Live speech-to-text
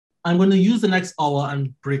I'm going to use the next hour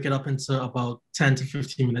and break it up into about 10 to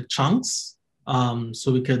 15-minute chunks.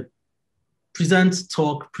 So we could present,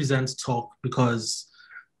 talk, because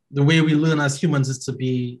the way we learn as humans is to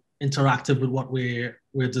be interactive with what we're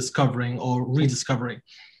discovering or rediscovering.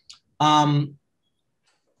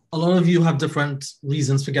 A lot of you have different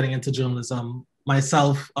reasons for getting into journalism.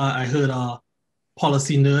 Myself, I heard a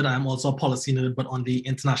policy nerd. I'm also a policy nerd, but on the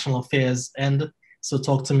international affairs end. So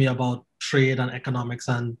talk to me about trade and economics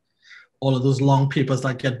and all of those long papers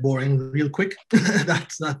that get boring real quick.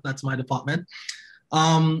 That's my department.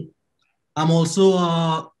 I'm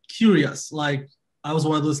also curious. Like, I was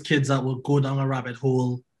one of those kids that would go down a rabbit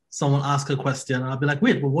hole. Someone ask a question, and I'll be like,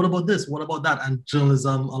 wait, but what about this? What about that? And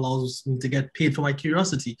journalism allows me to get paid for my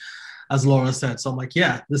curiosity, as Laura said. So I'm like,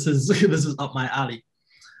 yeah, this is this is up my alley.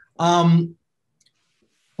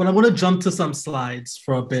 But I'm going to jump to some slides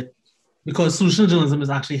for a bit, because solution journalism is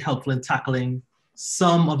actually helpful in tackling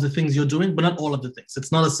some of the things you're doing, but not all of the things.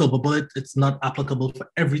 It's not a silver bullet. It's not applicable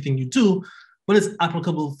for everything you do, but it's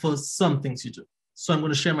applicable for some things you do. So I'm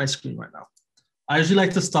going to share my screen right now. I usually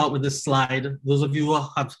like to start with this slide. Those of you who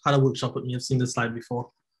have had a workshop with me have seen this slide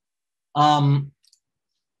before. Sorry,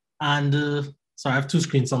 I have two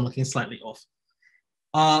screens, so I'm looking slightly off.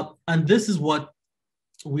 And this is what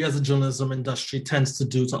we as a journalism industry tends to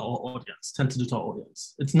do to our audience.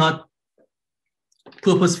 It's not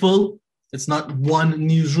purposeful. It's not one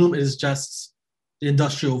newsroom. It is just the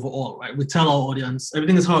industry overall, right? We tell our audience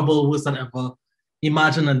everything is horrible, worse than ever.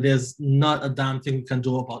 Imagine that there's not a damn thing we can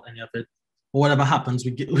do about any of it. Or whatever happens,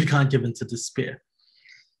 we can't give into despair.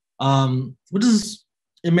 Which is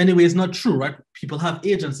in many ways not true, right? People have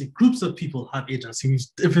agency. Groups of people have agency.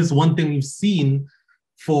 If it's one thing we've seen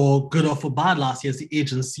for good or for bad last year, is the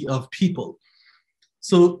agency of people.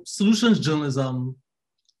 So solutions journalism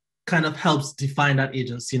kind of helps define that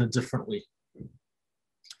agency in a different way.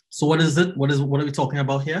 So what is it? What are we talking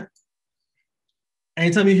about here?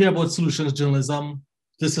 Anytime you hear about solutions journalism,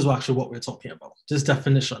 this is actually what we're talking about. This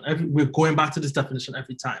definition. We're going back to this definition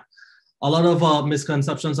every time. A lot of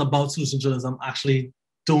misconceptions about solution journalism actually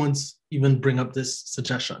don't even bring up this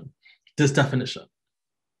suggestion, this definition.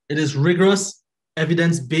 It is rigorous,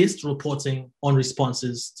 evidence-based reporting on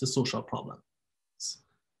responses to social problems.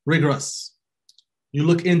 Rigorous. You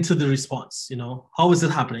look into the response, how is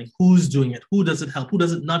it happening? Who's doing it? Who does it help? Who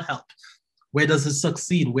does it not help? Where does it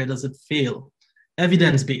succeed? Where does it fail?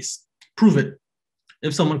 Evidence-based. Prove it.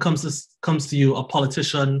 If someone comes to you, a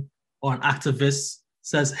politician or an activist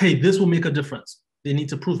says, hey, this will make a difference, they need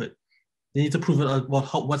to prove it. They need to prove it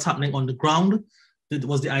about what's happening on the ground.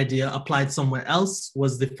 Was the idea applied somewhere else?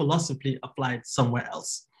 Was the philosophy applied somewhere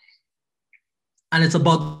else? And it's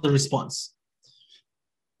about the response,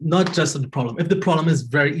 not just the problem. If the problem is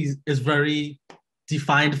very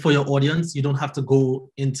defined for your audience, you don't have to go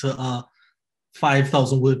into a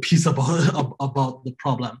 5,000-word piece about the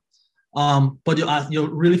problem. But you're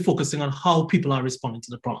really focusing on how people are responding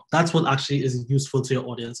to the problem. That's what actually is useful to your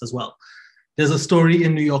audience as well. There's a story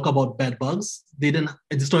in New York about bed bugs. The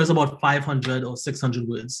story is about 500 or 600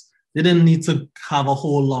 words. They didn't need to have a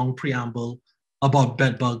whole long preamble about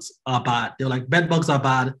bed bugs are bad. They're like, bed bugs are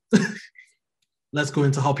bad. Let's go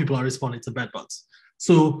into how people are responding to bed bugs.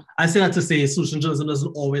 So I say that to say solution journalism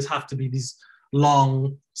doesn't always have to be these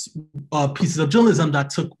long pieces of journalism that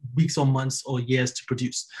took weeks or months or years to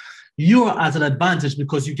produce. You are at an advantage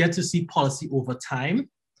because you get to see policy over time,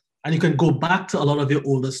 and you can go back to a lot of your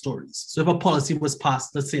older stories. So if a policy was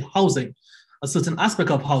passed, let's say housing, a certain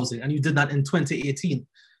aspect of housing, and you did that in 2018,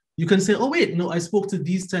 you can say, oh, wait, I spoke to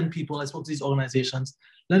these 10 people, I spoke to these organizations.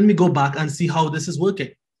 Let me go back and see how this is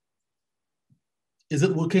working. Is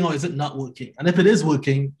it working or is it not working? And if it is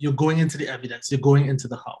working, you're going into the evidence, you're going into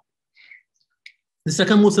the how. The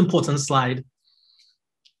second most important slide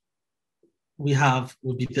we have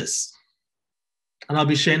would be this. And I'll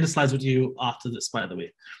be sharing the slides with you after this, by the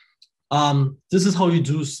way. This is how you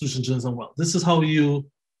do solution journalism well. This is how you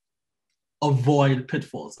avoid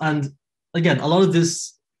pitfalls. And again, a lot of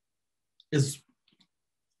this is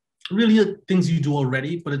really things you do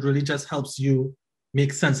already, but it really just helps you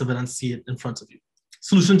make sense of it and see it in front of you.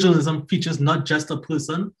 Solution journalism features not just a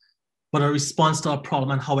person, but a response to a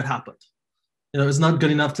problem and how it happened. It's not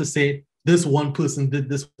good enough to say this one person did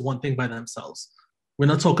this one thing by themselves. We're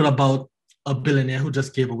not talking about a billionaire who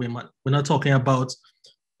just gave away money. We're not talking about,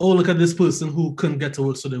 oh, look at this person who couldn't get to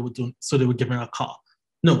work, so they were given a car.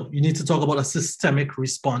 No, you need to talk about a systemic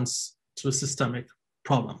response to a systemic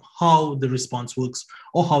problem, how the response works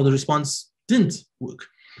or how the response didn't work.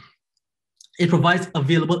 It provides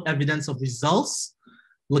available evidence of results,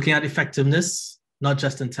 looking at effectiveness, not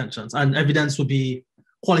just intentions. And evidence would be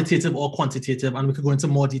qualitative or quantitative, and we could go into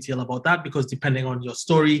more detail about that because depending on your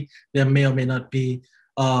story, there may or may not be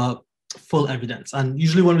full evidence. And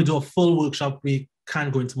usually when we do a full workshop, we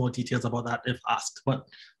can go into more details about that if asked, but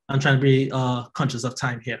I'm trying to be conscious of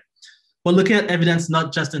time here. But looking at evidence,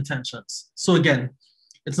 not just intentions. So again,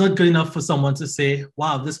 it's not good enough for someone to say,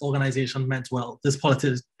 wow, this organization meant well, this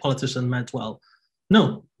politician meant well.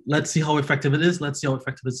 No, let's see how effective it is. Let's see how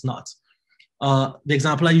effective it's not. The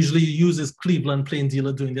example I usually use is Cleveland Plain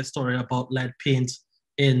Dealer doing their story about lead paint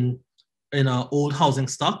in an old housing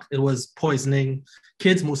stock. It was poisoning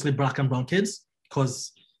kids, mostly Black and brown kids,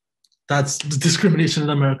 because that's the discrimination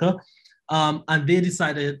in America. And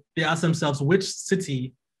they asked themselves which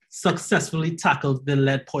city successfully tackled the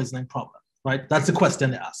lead poisoning problem, right? That's the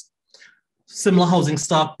question they asked. Similar housing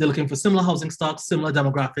stock, they're looking for similar housing stock, similar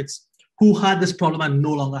demographics. Who had this problem and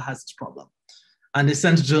no longer has this problem? And they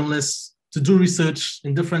sent journalists to do research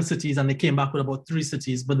in different cities, and they came back with about 3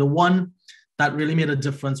 cities. But the one that really made a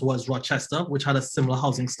difference was Rochester, which had a similar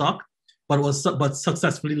housing stock, but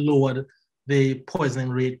successfully lowered the poisoning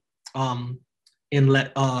rate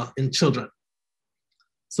in children.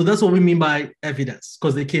 So that's what we mean by evidence,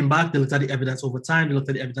 because they came back, they looked at the evidence over time, they looked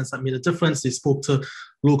at the evidence that made a difference, they spoke to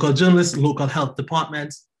local journalists, local health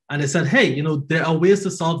departments, and they said, hey, there are ways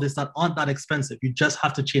to solve this that aren't that expensive. You just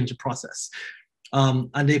have to change the process.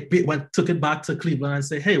 And they took it back to Cleveland and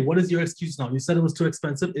say, hey, what is your excuse now? You said it was too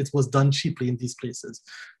expensive. It was done cheaply in these places.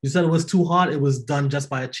 You said it was too hard. It was done just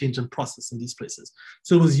by a change in process in these places.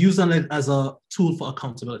 So it was used as a tool for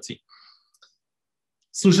accountability.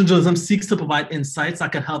 Solution journalism seeks to provide insights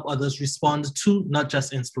that can help others respond to, not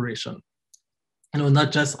just inspiration.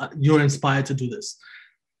 Not just you're inspired to do this.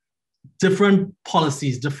 Different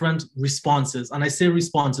policies, different responses. And I say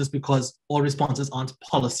responses because all responses aren't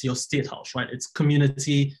policy or state house, right? It's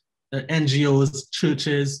community, NGOs,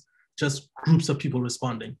 churches, just groups of people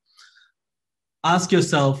responding. Ask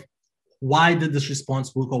yourself, why did this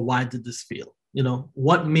response work or why did this fail?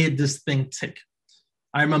 What made this thing tick?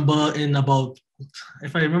 I remember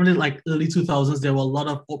if I remember like early 2000s, there were a lot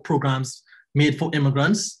of programs made for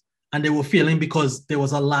immigrants and they were failing because there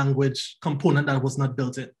was a language component that was not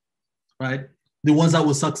built in, right? The ones that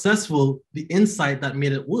were successful, the insight that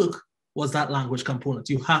made it work was that language component.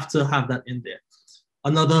 You have to have that in there.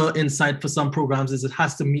 Another insight for some programs is it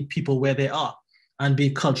has to meet people where they are and be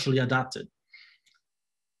culturally adapted.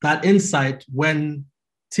 That insight, when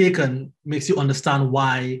taken, makes you understand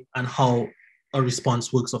why and how a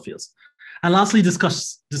response works or fails. And lastly,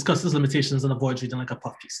 discusses limitations and avoids reading like a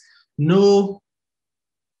puff piece. No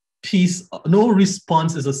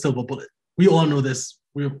response is a silver bullet. We all know this.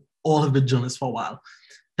 We all have been journalists for a while.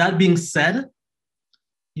 That being said,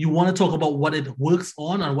 you want to talk about what it works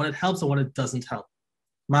on and what it helps and what it doesn't help.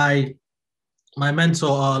 My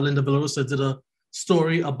mentor, Linda Villarosa, did a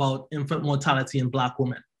story about infant mortality in Black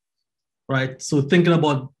women, right? So thinking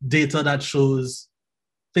about data that shows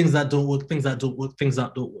things that don't work, things that don't work, things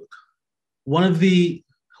that don't work. One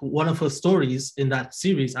of her stories in that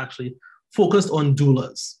series actually focused on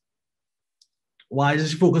doulas. Why did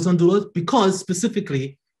she focus on doulas? Because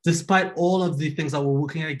specifically, despite all of the things that were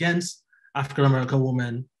working against African-American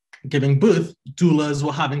women giving birth, doulas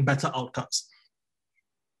were having better outcomes.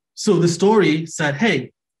 So the story said,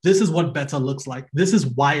 hey, this is what better looks like. This is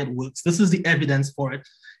why it works. This is the evidence for it.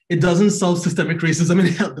 It doesn't solve systemic racism in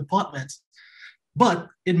the health department, but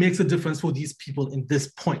it makes a difference for these people in this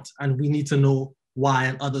point, and we need to know why,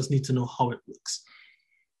 and others need to know how it works.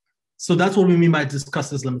 So that's what we mean by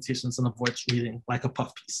discusses limitations and avoids reading like a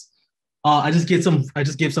puff piece. I just gave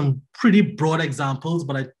some pretty broad examples,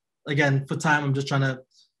 but again, for time, I'm just trying to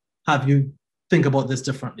have you think about this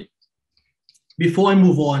differently. Before I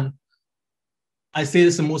move on, I say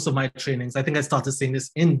this in most of my trainings. I think I started saying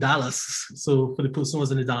this in Dallas. So for the person who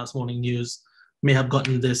was in the Dallas Morning News, may have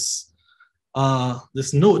gotten this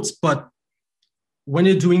note, but when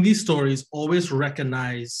you're doing these stories, always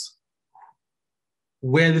recognize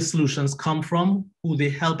where the solutions come from, who they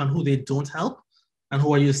help and who they don't help, and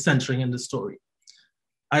who are you centering in the story.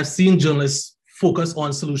 I've seen journalists focus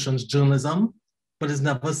on solutions journalism, but it's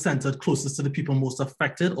never centered closest to the people most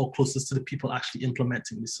affected or closest to the people actually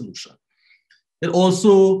implementing the solution. It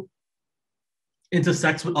also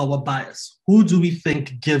intersects with our bias. Who do we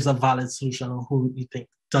think gives a valid solution or who do we think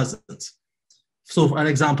doesn't? So an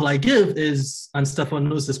example I give is, and Stefan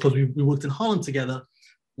knows this because we worked in Harlem together,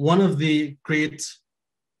 one of the great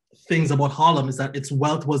things about Harlem is that its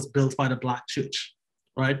wealth was built by the Black church,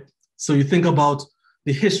 right? So you think about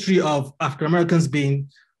the history of African Americans being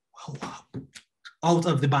out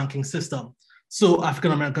of the banking system. So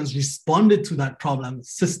African Americans responded to that problem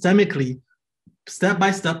systemically, step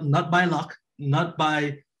by step, not by luck, not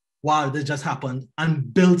by, wow, this just happened,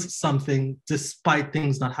 and built something despite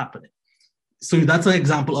things not happening. So that's an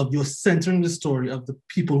example of you're centering the story of the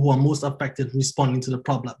people who are most affected responding to the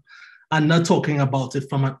problem and not talking about it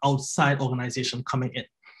from an outside organization coming in.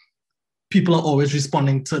 People are always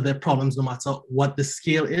responding to their problems no matter what the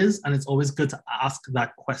scale is, and it's always good to ask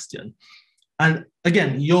that question. And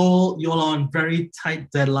again, you're on very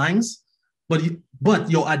tight deadlines, but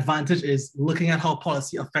your advantage is looking at how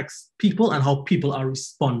policy affects people and how people are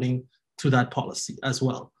responding to that policy as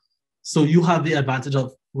well. So you have the advantage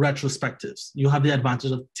of retrospectives. You have the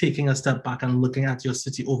advantage of taking a step back and looking at your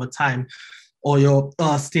city over time or your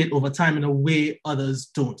state over time in a way others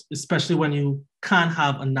don't, especially when you can't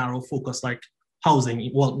have a narrow focus like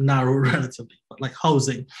housing, well, narrow relatively, but like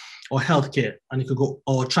housing or healthcare, and you could go,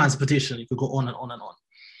 or transportation, you could go on and on and on.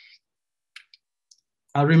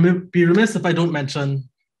 I'll be remiss if I don't mention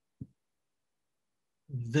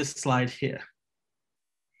this slide here.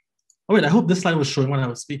 Oh wait, I hope this slide was showing when I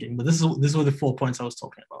was speaking, but this were the 4 points I was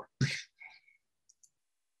talking about.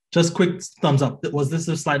 Just quick thumbs up. Was this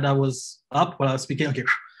the slide that was up while I was speaking? Okay.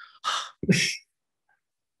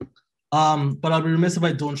 But I'll be remiss if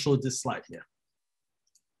I don't show this slide here.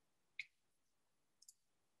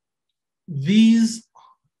 These,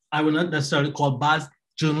 I would not necessarily call bad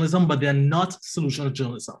journalism, but they're not solutional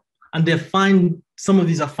journalism. And they're fine, some of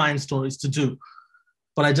these are fine stories to do.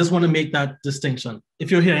 But I just want to make that distinction.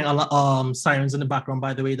 If you're hearing sirens in the background,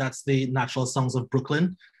 by the way, that's the natural sounds of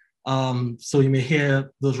Brooklyn. So you may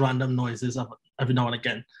hear those random noises every now and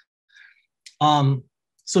again.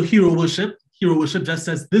 So hero worship just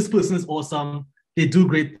says, this person is awesome, they do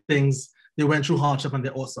great things, they went through hardship and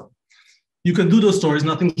they're awesome. You can do those stories,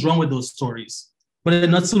 nothing's wrong with those stories, but they're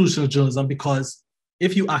not solutional journalism, because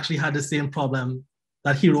if you actually had the same problem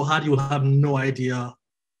that hero had, you will have no idea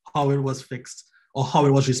how it was fixed or how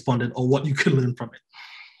it was responded or what you could learn from it.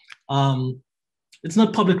 It's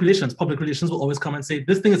not public relations. Public relations will always come and say,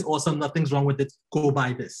 this thing is awesome, nothing's wrong with it, go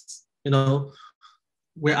buy this. You know,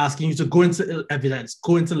 we're asking you to go into evidence,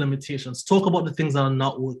 go into limitations, talk about the things that are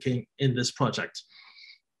not working in this project.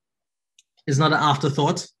 It's not an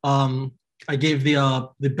afterthought. I gave the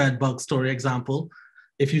bed bug story example.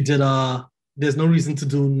 If you did there's no reason to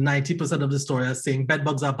do 90% of the story as saying bed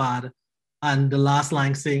bugs are bad, and the last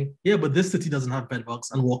line saying, yeah, but this city doesn't have bed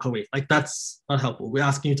bugs, and walk away. Like, that's not helpful. We're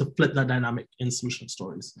asking you to flip that dynamic in solution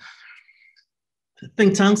stories.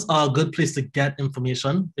 Think tanks are a good place to get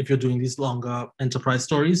information if you're doing these longer enterprise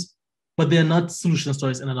stories, but they're not solution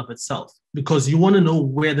stories in and of itself, because you want to know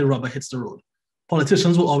where the rubber hits the road.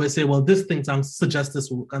 Politicians will always say, well, this think tank suggests this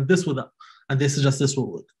will work, and this will, and they suggest this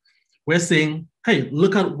will work. We're saying, hey,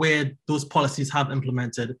 look at where those policies have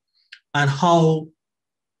implemented and how,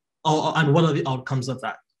 and what are the outcomes of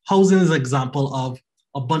that. Housing is an example of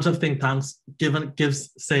a bunch of think tanks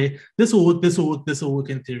say, this will work, this will work, this will work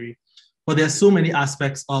in theory. But there's so many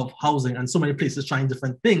aspects of housing and so many places trying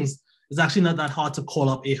different things. It's actually not that hard to call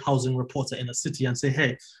up a housing reporter in a city and say,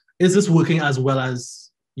 hey, is this working as well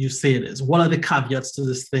as you say it is? What are the caveats to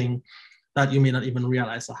this thing that you may not even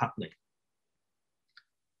realize are happening?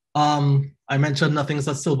 I mentioned nothing is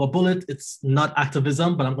a silver bullet. It's not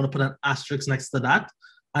activism, but I'm going to put an asterisk next to that.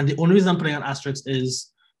 And the only reason I'm putting an asterisk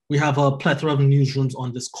is we have a plethora of newsrooms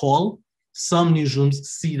on this call. Some newsrooms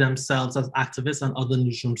see themselves as activists and other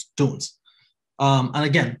newsrooms don't. And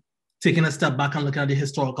again, taking a step back and looking at the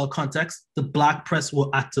historical context, the Black press were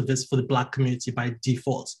activists for the Black community by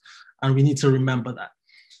default. And we need to remember that.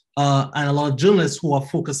 And a lot of journalists who are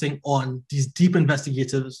focusing on these deep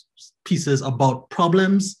investigative pieces about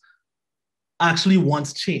problems actually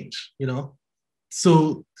want change, you know?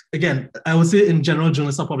 So again, I would say in general,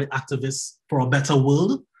 journalists are probably activists for a better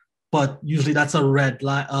world, but usually that's a red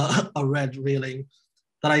railing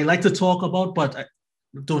that I like to talk about, but I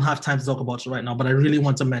don't have time to talk about it right now, but I really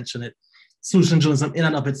want to mention it. Solution journalism in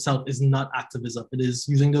and of itself is not activism. It is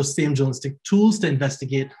using those same journalistic tools to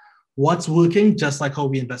investigate what's working, just like how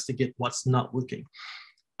we investigate what's not working.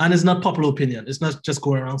 And it's not popular opinion. It's not just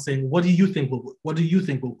going around saying, what do you think will work? What do you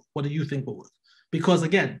think will work? What do you think will work? Because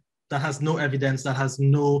again, that has no evidence, that has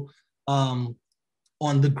no on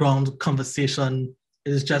the ground conversation.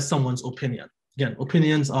 It is just someone's opinion. Again,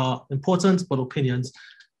 opinions are important, but opinions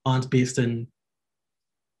aren't based in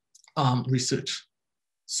research.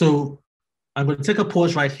 So I'm going to take a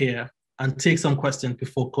pause right here and take some questions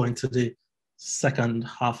before going to the second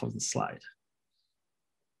half of the slide.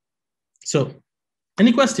 So,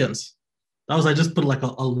 any questions? That was, I just put like a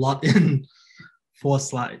lot in 4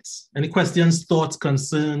 slides. Any questions, thoughts,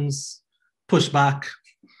 concerns, pushback?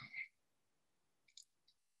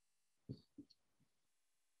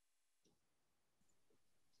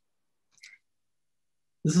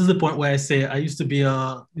 This is the point where I say I used to be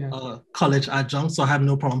a college adjunct, so I have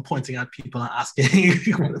no problem pointing at people and asking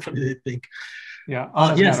what do they think. Yeah,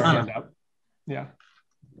 Anna's Yes, got her Anna. hand up. Yeah.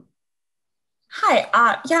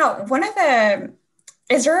 Hi. Yeah,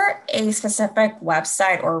 is there a specific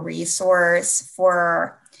website or resource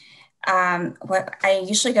for what I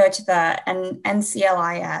usually go to the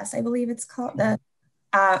NCLIS, I believe it's called,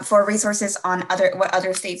 for resources on what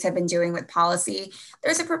other states have been doing with policy.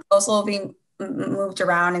 There's a proposal being moved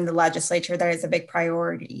around in the legislature that is a big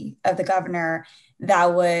priority of the governor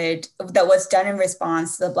that was done in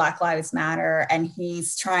response to the Black Lives Matter, and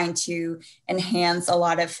he's trying to enhance a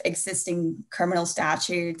lot of existing criminal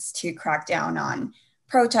statutes to crack down on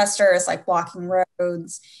protesters, like blocking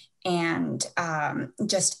roads, and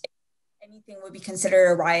just anything would be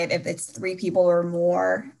considered a riot if it's 3 people or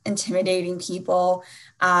more intimidating people.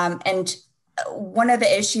 And one of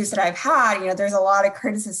the issues that I've had, there's a lot of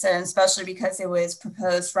criticism, especially because it was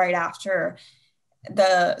proposed right after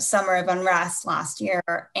the summer of unrest last year.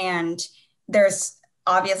 And there's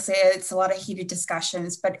obviously, it's a lot of heated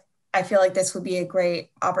discussions, but I feel like this would be a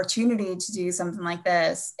great opportunity to do something like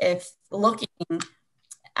this if looking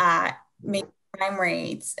at maybe crime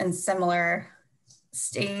rates and similar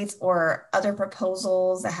states or other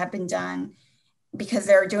proposals that have been done, because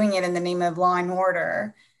they're doing it in the name of law and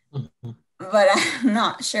order. Mm-hmm. But I'm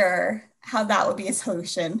not sure how that would be a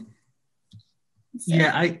solution. So.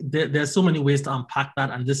 Yeah, there's so many ways to unpack that,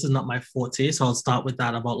 and this is not my forte, so I'll start with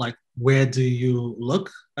that about like, where do you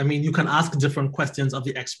look? I mean, you can ask different questions of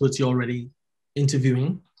the experts you're already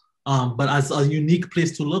interviewing, but as a unique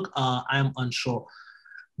place to look, I'm unsure.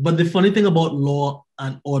 But the funny thing about law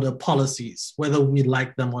and order policies, whether we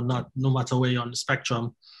like them or not, no matter where you're on the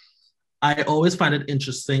spectrum, I always find it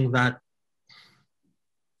interesting that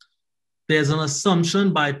there's an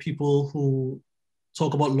assumption by people who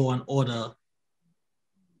talk about law and order,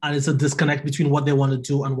 and it's a disconnect between what they want to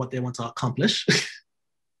do and what they want to accomplish.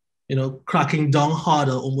 Cracking down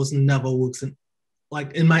harder almost never works.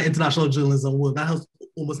 In my international journalism work, that has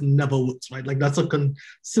almost never worked, right? Like, that's a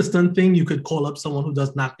consistent thing. You could call up someone who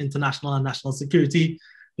does not international and national security.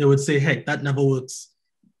 They would say, hey, that never works.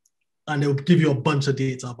 And they would give you a bunch of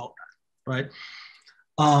data about that, right?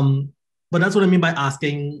 But that's what I mean by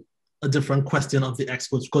asking a different question of the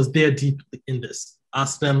experts, because they're deep in this.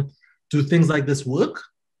 Ask them, do things like this work?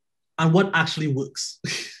 And what actually works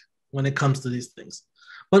when it comes to these things?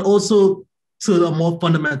 But also to a more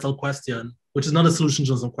fundamental question, which is not a solution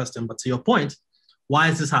journalism question, but to your point, why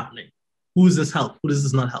is this happening? Who does this help? Who does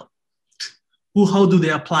this not help? How do they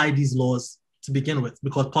apply these laws to begin with?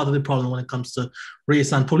 Because part of the problem when it comes to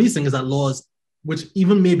race and policing is that laws, which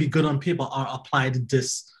even may be good on paper, are applied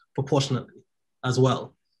disproportionately as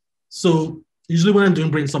well. So usually when I'm doing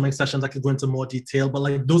brainstorming sessions, I could go into more detail, but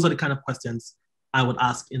like, those are the kind of questions I would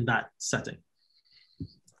ask in that setting.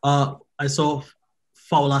 I saw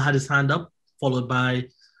Fowler had his hand up, followed by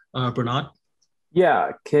Bernard.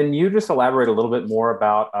 Yeah, can you just elaborate a little bit more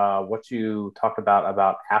about what you talked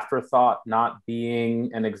about afterthought not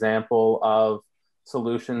being an example of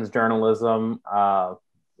solutions journalism?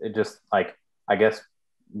 It just like, I guess,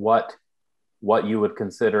 what you would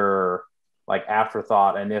consider like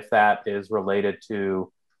afterthought, and if that is related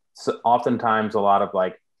to, oftentimes a lot of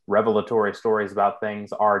like revelatory stories about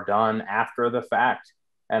things are done after the fact,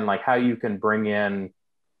 and like how you can bring in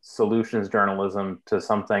solutions journalism to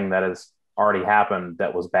something that has already happened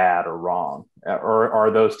that was bad or wrong, or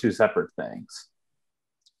are those two separate things?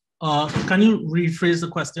 Can you rephrase the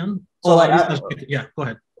question? So yeah, go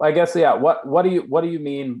ahead. I guess, yeah. What do you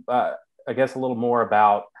mean? I guess a little more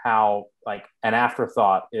about how like an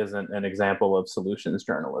afterthought isn't an example of solutions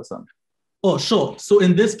journalism. Oh, sure. So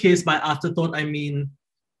in this case, by afterthought, I mean,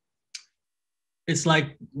 it's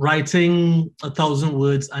like writing 1,000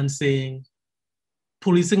 words and saying,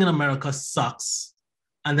 policing in America sucks.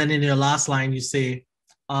 And then in your last line, you say,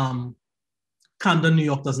 Camden, New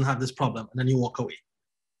York doesn't have this problem. And then you walk away.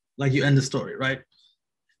 Like, you end the story, right?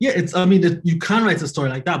 Yeah, you can write a story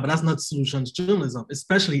like that, but that's not solutions journalism,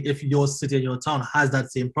 especially if your city or your town has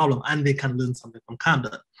that same problem and they can learn something from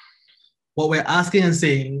Camden. What we're asking and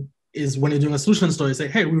saying is, when you're doing a solution story, say,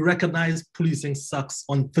 hey, we recognize policing sucks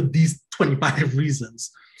for these 25 reasons.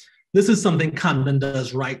 This is something Camden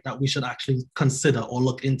does right that we should actually consider or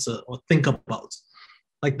look into or think about.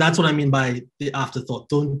 Like, that's what I mean by the afterthought.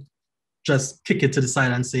 Don't just kick it to the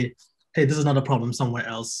side and say, hey, this is not a problem somewhere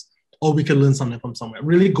else, or we can learn something from somewhere.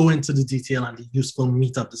 Really go into the detail and the useful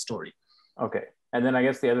meat of the story. Okay. And then I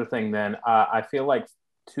guess the other thing then, I feel like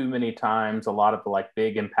too many times a lot of the like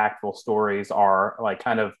big impactful stories are like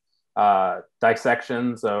kind of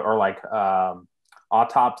dissections or like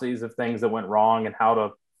autopsies of things that went wrong and how to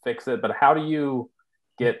fix it. But how do you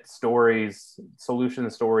get solution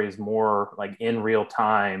stories more like in real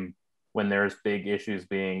time when there's big issues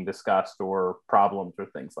being discussed or problems or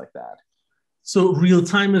things like that? So real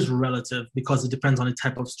time is relative because it depends on the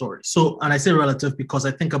type of story. So, and I say relative because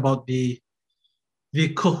I think about the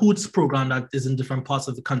Cahoots program that is in different parts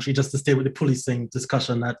of the country, just to stay with the policing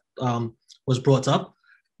discussion that was brought up.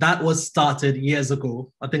 That was started years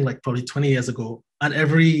ago, I think like probably 20 years ago. And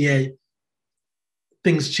every year,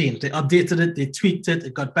 things changed. They updated it, they tweaked it,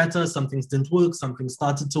 it got better. Some things didn't work, some things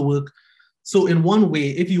started to work. So in one way,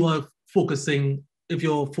 if your focus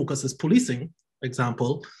is policing,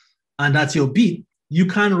 example, and that's your beat, you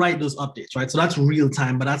can write those updates, right? So that's real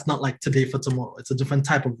time, but that's not like today for tomorrow. It's a different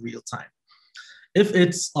type of real time. If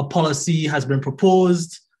it's a policy has been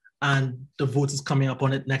proposed and the vote is coming up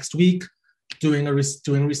on it next week, doing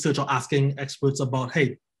research or asking experts about,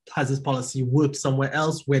 hey, has this policy worked somewhere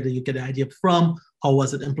else? Where did you get the idea from? How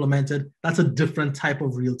was it implemented? That's a different type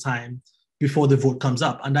of real time before the vote comes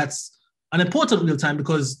up. And that's an important real time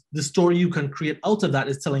because the story you can create out of that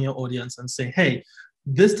is telling your audience and saying, hey,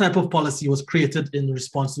 this type of policy was created in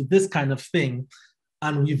response to this kind of thing.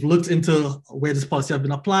 And we've looked into where this policy has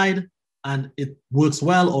been applied and it works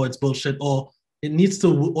well, or it's bullshit, or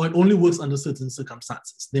it only works under certain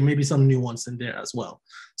circumstances. There may be some nuance in there as well.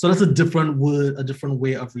 So that's a different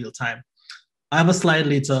way of real time. I have a slide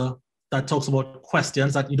later that talks about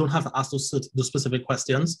questions that you don't have to ask those specific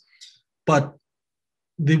questions, but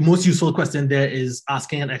the most useful question there is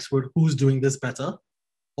asking an expert who's doing this better,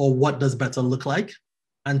 or what does better look like?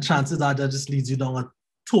 And chances are that just leads you down a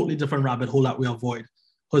totally different rabbit hole that we avoid.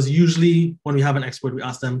 Because usually when we have an expert, we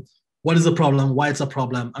ask them, what is the problem, why it's a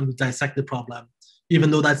problem, and we dissect the problem, even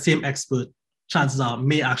though that same expert, chances are,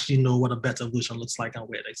 may actually know what a better version looks like and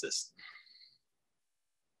where it exists.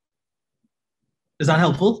 Is that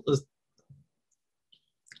helpful?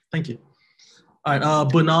 Thank you. All right,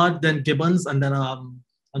 Bernard, then Gibbons, and then I'm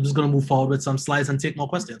just gonna move forward with some slides and take more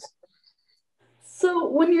questions. So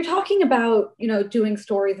when you're talking about, doing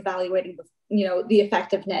stories, evaluating, the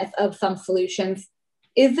effectiveness of some solutions,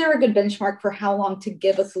 is there a good benchmark for how long to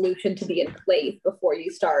give a solution to be in place before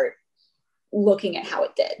you start looking at how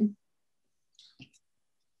it did?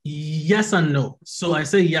 Yes and no. So I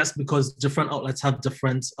say yes because different outlets have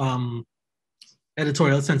different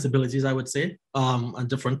editorial sensibilities, I would say, and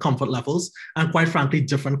different comfort levels, and quite frankly,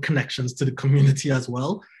 different connections to the community as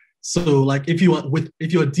well. So like if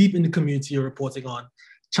you're deep in the community you're reporting on,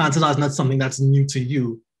 chances are it's not something that's new to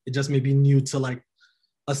you. It just may be new to like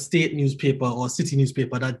a state newspaper or a city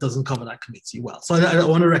newspaper that doesn't cover that community well. So I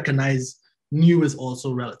want to recognize new is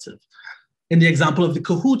also relative. In the example of the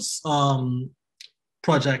Cahoots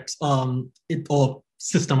project, or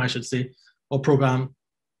system, I should say, or program,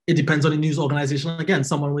 it depends on the news organization. Again,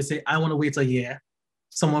 someone may say, I want to wait a year.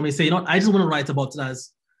 Someone may say, I just want to write about it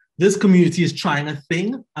as this community is trying a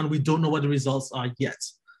thing and we don't know what the results are yet.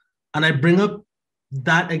 And I bring up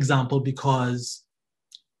that example because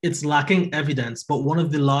it's lacking evidence, but one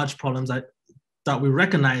of the large problems that we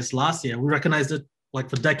recognized last year, we recognized it like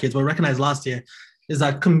for decades, but recognized last year, is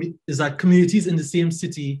that communities in the same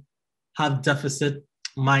city have deficit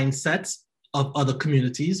mindsets of other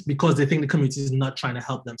communities because they think the community is not trying to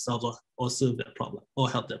help themselves or solve their problem or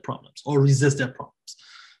help their problems or resist their problems.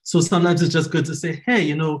 So sometimes it's just good to say, hey,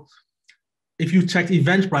 if you checked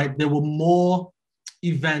Eventbrite, there were more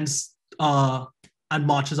events and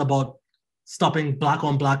marches about stopping Black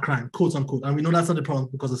on Black crime, quote unquote. And we know that's not the problem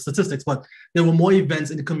because of statistics, but there were more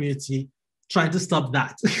events in the community trying to stop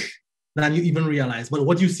that than you even realize. But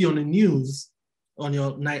what you see on the news, on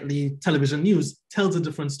your nightly television news, tells a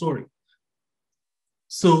different story.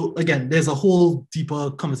 So again, there's a whole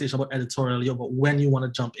deeper conversation about editorial, about when you want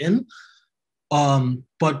to jump in.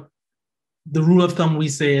 But the rule of thumb we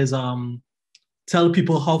say is tell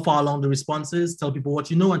people how far along the response is, tell people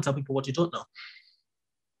what you know, and tell people what you don't know.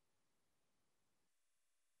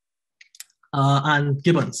 And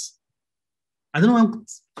Gibbons. I don't know why I'm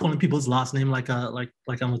calling people's last name like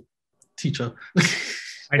I'm a teacher.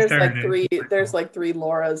 There's like three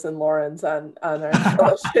Lauras and Laurens on our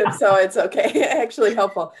fellowship, so it's okay. Actually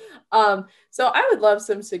helpful. So I would love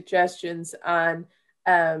some suggestions on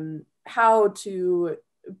how to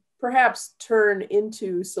perhaps turn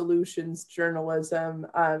into solutions journalism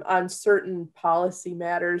on certain policy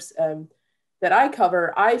matters that I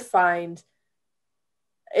cover. I find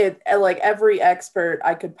it like every expert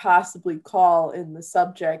I could possibly call in the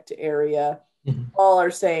subject area, all are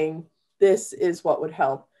saying this is what would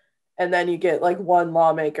help. And then you get like one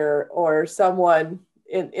lawmaker or someone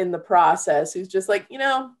in the process who's just like,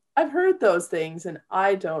 I've heard those things, and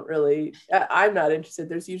I'm not interested.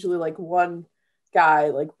 There's usually like one guy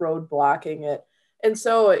like road blocking it. And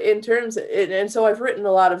so I've written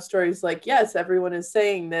a lot of stories like, yes, everyone is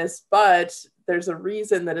saying this, but there's a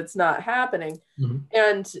reason that it's not happening. Mm-hmm.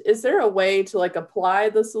 And is there a way to like apply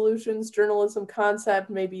the solutions journalism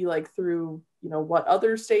concept, maybe like through, what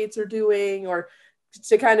other states are doing, or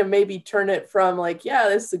to kind of maybe turn it from like, yeah,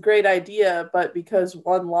 this is a great idea, but because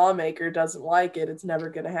one lawmaker doesn't like it, it's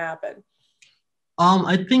never going to happen?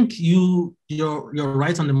 I think you're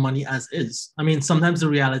right on the money as is. I mean, sometimes the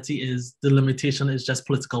reality is the limitation is just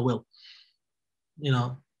political will.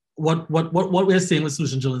 What we're saying with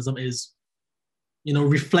solution journalism is,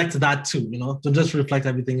 reflect that too. Don't just reflect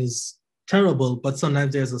everything is terrible, but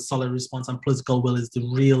sometimes there's a solid response, and political will is the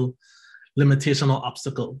real limitation or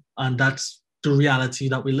obstacle, and that's the reality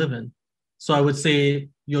that we live in. So I would say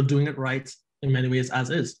you're doing it right in many ways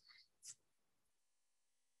as is.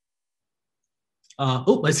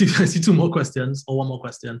 I see two more questions, or one more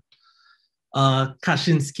question.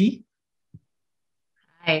 Kashinsky.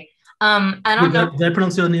 Hi. I don't know. Did I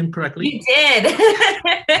pronounce your name correctly? You did.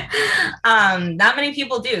 Not many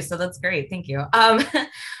people do, so that's great. Thank you.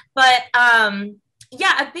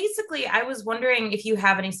 Yeah, basically, I was wondering if you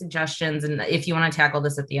have any suggestions, and if you want to tackle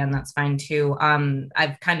this at the end, that's fine too.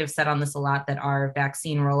 I've kind of said on this a lot that our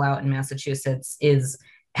vaccine rollout in Massachusetts is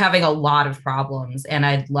having a lot of problems, and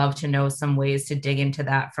I'd love to know some ways to dig into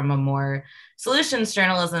that from a more solutions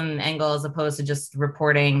journalism angle, as opposed to just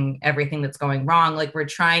reporting everything that's going wrong. Like, we're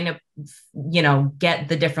trying to, get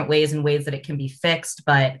the different ways and ways that it can be fixed,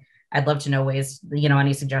 but I'd love to know ways,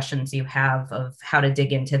 any suggestions you have of how to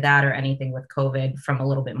dig into that, or anything with COVID from a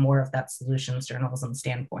little bit more of that solutions journalism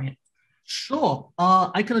standpoint. Sure.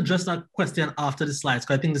 I can address that question after the slides,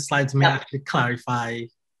 because I think the slides may actually clarify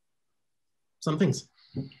some things.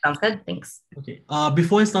 Sounds good. Thanks. Okay.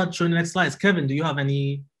 Before I start showing the next slides, Kevin, do you have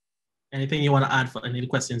anything you want to add for any of the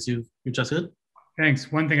questions you just heard?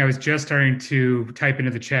 Thanks. One thing I was just starting to type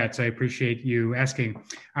into the chat, so I appreciate you asking.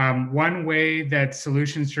 One way that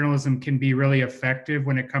solutions journalism can be really effective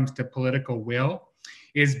when it comes to political will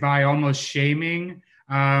is by almost shaming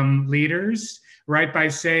leaders, right? By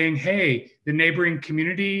saying, hey, the neighboring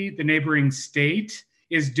community, the neighboring state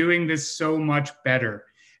is doing this so much better,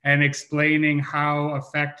 and explaining how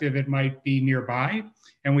effective it might be nearby.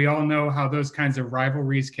 And we all know how those kinds of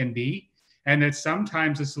rivalries can be. And that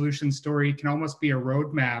sometimes a solution story can almost be a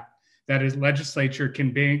roadmap that a legislature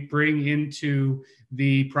can bring into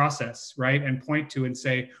the process, right? And point to and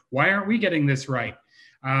say, why aren't we getting this right?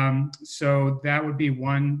 So that would be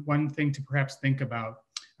one thing to perhaps think about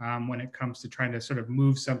when it comes to trying to sort of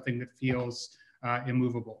move something that feels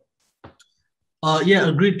immovable. Yeah,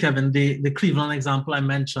 agreed, Kevin. The Cleveland example I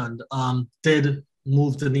mentioned did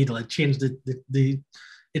move the needle. It changed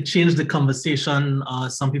it changed the conversation.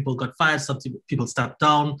 Some people got fired, some people stepped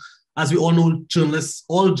down. As we all know,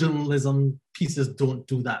 all journalism pieces don't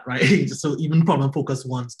do that, right? So even problem-focused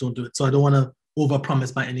ones don't do it. So I don't want to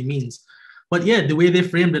overpromise by any means. But yeah, the way they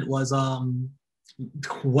framed it was,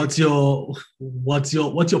 what's your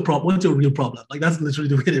real problem? Like, that's literally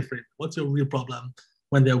the way they framed it. What's your real problem?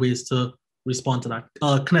 When there are ways to respond to that.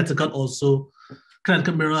 Connecticut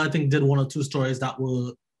Mirror, I think, did one or two stories that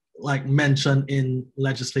were like mentioned in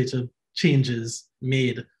legislative changes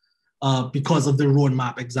made because of the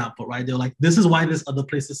roadmap example, right? They're like, this is why this other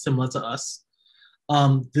place is similar to us.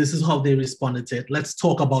 This is how they responded to it. Let's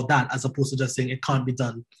talk about that, as opposed to just saying it can't be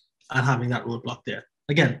done and having that roadblock there.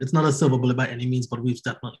 Again, it's not a silver bullet by any means, but we've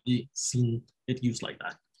definitely seen it used like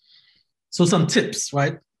that. So some tips,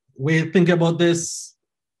 right? The way to think about this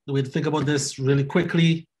really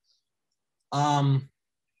quickly.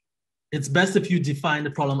 It's best if you define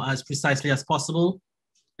the problem as precisely as possible.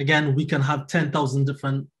 Again, we can have 10,000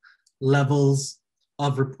 different levels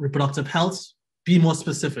of reproductive health. Be more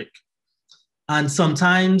specific. And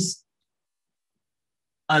sometimes,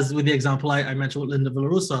 as with the example I mentioned with Linda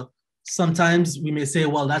Villarosa, sometimes we may say,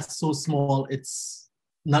 well, that's so small, it's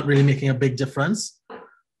not really making a big difference.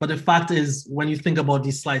 But the fact is, when you think about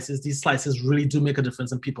these slices really do make a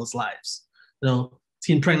difference in people's lives.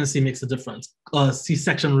 Teen pregnancy makes a difference.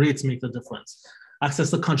 C-section rates make a difference. Access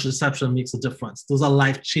to contraception makes a difference. Those are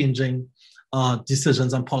life-changing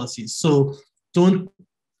decisions and policies. So don't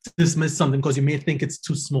dismiss something because you may think it's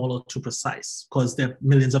too small or too precise, because there are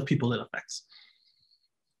millions of people it affects.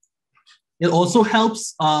 It also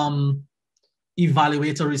helps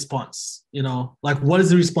evaluate a response. Like, what is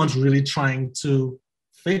the response really trying to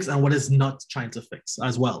fix and what is not trying to fix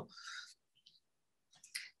as well.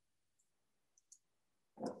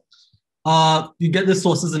 You get the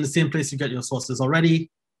sources in the same place you get your sources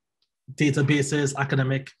already. databases,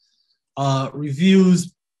 academic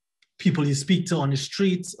reviews, people you speak to on the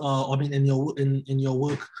streets, in your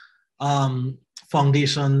work,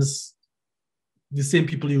 foundations, the same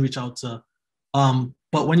people you reach out to.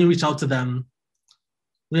 But when you reach out to them,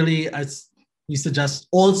 really, as we suggest,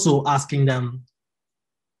 also asking them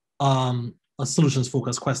a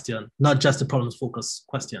solutions-focused question, not just the problems-focused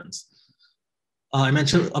questions. I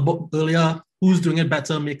mentioned about earlier, who's doing it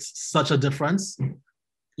better makes such a difference.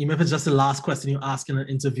 Even if it's just the last question you ask in an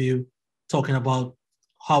interview, talking about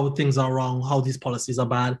how things are wrong, how these policies are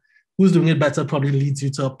bad, who's doing it better probably leads you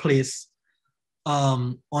to a place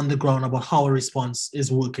on the ground about how a response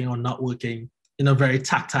is working or not working in a very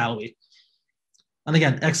tactile way. And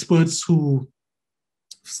again, experts who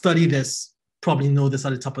study this probably know this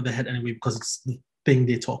at the top of their head anyway, because it's the thing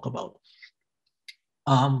they talk about.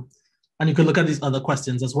 And you could look at these other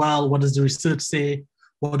questions as well. What does the research say?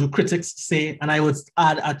 What do critics say? And I would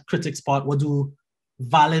add at critics part, what do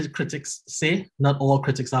valid critics say? Not all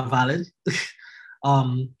critics are valid.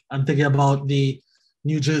 I'm thinking about the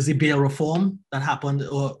New Jersey bail reform that happened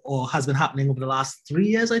or has been happening over the last 3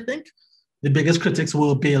 years, I think. The biggest critics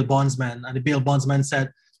were bail bondsmen, and the bail bondsmen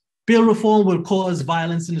said, bail reform will cause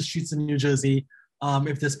violence in the streets in New Jersey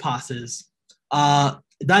if this passes.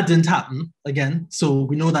 That didn't happen, again, so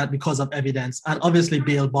we know that because of evidence. And obviously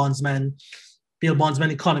bail bondsmen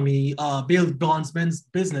economy, bail bondsmen's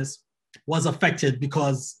business was affected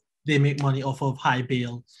because they make money off of high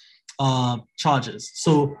bail charges.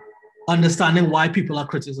 So understanding why people are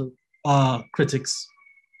critics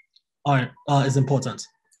is important.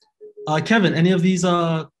 Kevin, any of these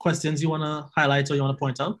questions you want to highlight or you want to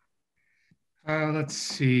point out? Let's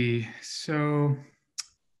see. So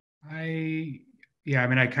I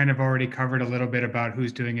kind of already covered a little bit about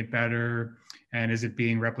who's doing it better and is it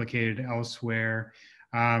being replicated elsewhere.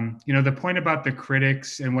 The point about the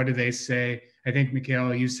critics and what do they say, I think,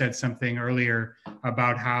 Mikhael, you said something earlier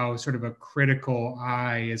about how sort of a critical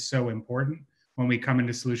eye is so important when we come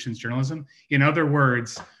into solutions journalism. In other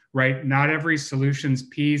words, right, not every solutions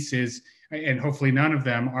piece is, and hopefully none of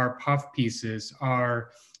them are puff pieces,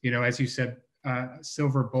 are, as you said,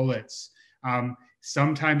 silver bullets.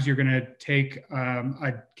 Sometimes you're going to take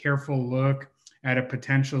a careful look at a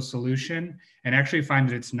potential solution and actually find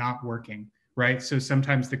that it's not working, right? So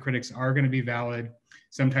sometimes the critics are going to be valid.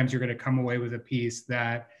 Sometimes you're going to come away with a piece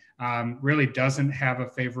that really doesn't have a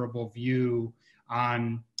favorable view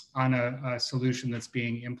on a solution that's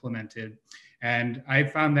being implemented. And I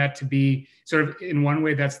found that to be sort of, in one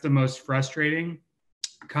way, that's the most frustrating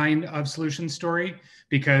kind of solution story,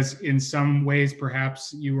 because in some ways,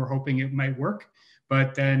 perhaps you were hoping it might work.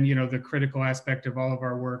 But then, the critical aspect of all of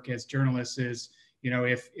our work as journalists is,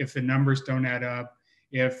 if the numbers don't add up,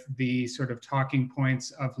 if the sort of talking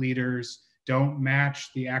points of leaders don't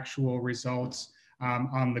match the actual results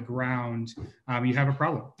on the ground, you have a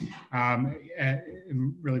problem.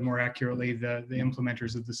 Really more accurately, the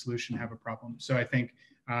implementers of the solution have a problem. So I think,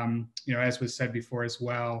 as was said before as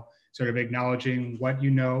well, sort of acknowledging what you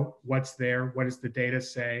know, what's there, what does the data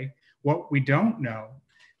say, what we don't know,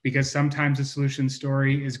 because sometimes a solution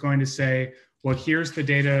story is going to say, well, here's the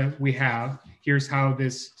data we have, here's how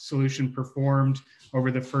this solution performed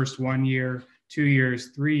over the first 1 year, 2 years,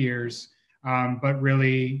 3 years. But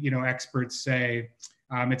really, experts say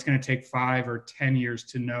it's going to take 5 or 10 years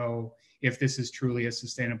to know if this is truly a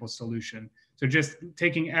sustainable solution. So just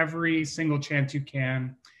taking every single chance you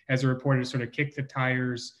can as a reporter to sort of kick the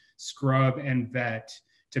tires, scrub and vet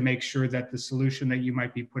to make sure that the solution that you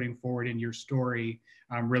might be putting forward in your story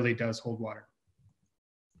really does hold water.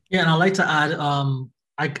 Yeah, and I'd like to add,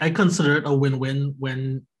 I consider it a win-win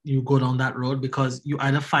when you go down that road, because you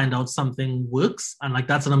either find out something works and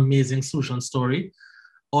that's an amazing solution story,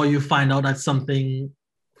 or you find out that something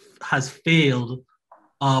has failed,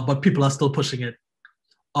 but people are still pushing it.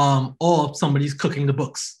 Or somebody's cooking the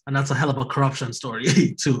books, and that's a hell of a corruption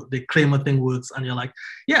story too. They claim a thing works and you're like,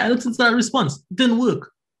 yeah, it's that response, it didn't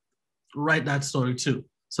work. Write that story too.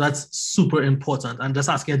 So that's super important. And just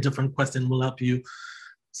asking a different question will help you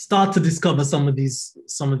start to discover some of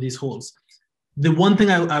these holes. The one thing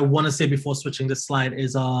I want to say before switching this slide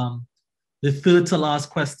is the third to last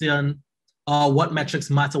question, what metrics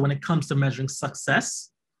matter when it comes to measuring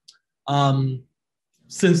success?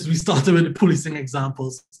 Since we started with the policing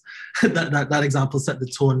examples, that example set the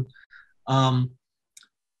tone. An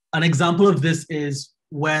example of this is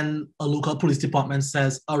when a local police department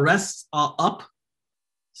says arrests are up,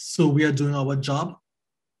 so we are doing our job,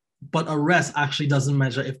 but arrest actually doesn't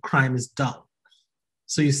measure if crime is down.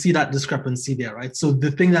 So you see that discrepancy there, right? So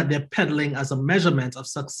the thing that they're peddling as a measurement of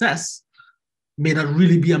success may not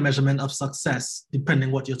really be a measurement of success,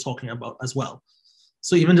 depending what you're talking about as well.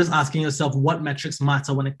 So even just asking yourself what metrics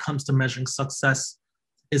matter when it comes to measuring success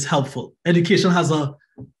is helpful. Education has a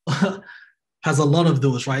has a lot of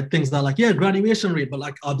those, right? Things that are like, yeah, graduation rate, but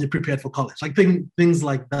like, are they prepared for college? Like things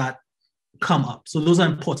like that come up. So those are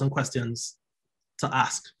important questions to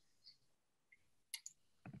ask.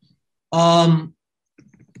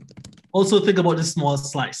 Also think about this small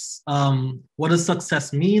slice. What does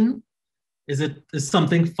success mean? Is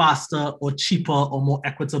something faster or cheaper or more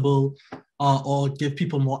equitable or give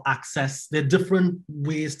people more access? There are different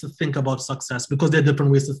ways to think about success because there are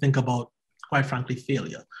different ways to think about, quite frankly,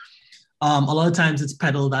 failure. A lot of times it's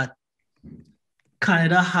peddled that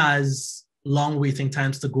Canada has long waiting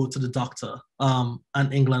times to go to the doctor,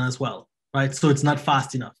 and England as well, right? So it's not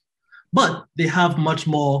fast enough. But they have much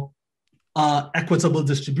more equitable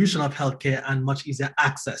distribution of healthcare and much easier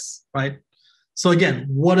access, right? So again,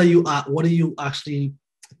 what are you actually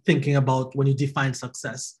thinking about when you define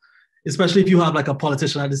success? Especially if you have like a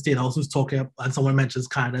politician at the State House who's talking and someone mentions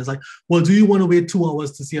Canada, it's like, well, do you want to wait 2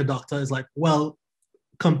 hours to see a doctor? It's like, well,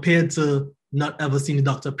 compared to not ever seeing a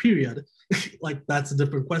doctor, period, like that's a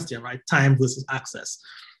different question, right? Time versus access.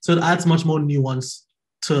 So it adds much more nuance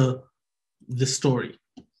to the story.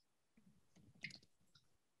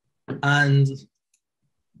 And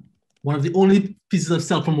one of the only pieces of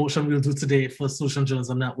self-promotion we'll do today for Solution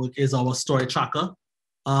Journalism Network is our story tracker.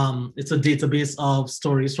 It's a database of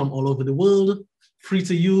stories from all over the world, free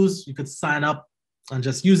to use. You could sign up and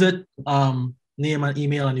just use it, name and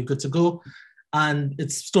email, and you're good to go. And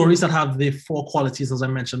it's stories that have the 4 qualities, as I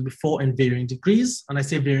mentioned before, in varying degrees. And I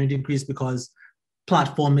say varying degrees because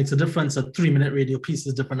platform makes a difference. A 3-minute radio piece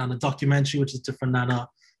is different than a documentary, which is different than an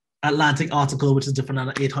Atlantic article, which is different than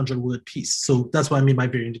an 800-word piece. So that's what I mean by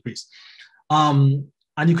varying degrees.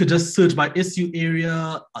 And you could just search by issue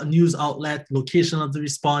area, a news outlet, location of the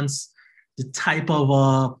response, the type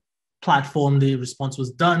of platform the response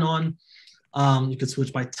was done on. You could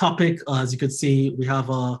search by topic. As you could see, we have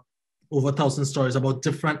over 1,000 stories about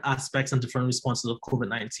different aspects and different responses of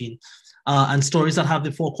COVID-19. And stories that have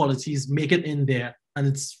the 4 qualities make it in there. And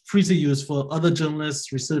it's free to use for other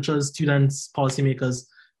journalists, researchers, students, policymakers.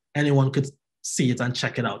 Anyone could see it and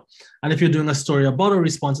check it out. And if you're doing a story about a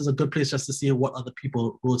response, it's a good place just to see what other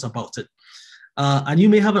people wrote about it. And you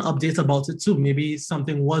may have an update about it too. Maybe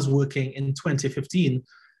something was working in 2015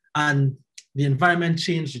 and the environment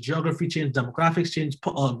changed, the geography changed, demographics changed,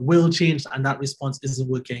 will changed, and that response isn't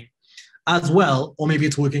working as well, or maybe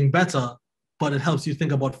it's working better, but it helps you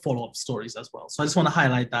think about follow-up stories as well. So I just want to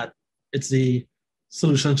highlight that it's the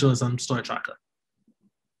Solution Journalism Story Tracker.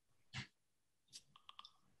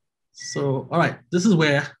 So, all right, this is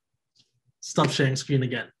where stop sharing screen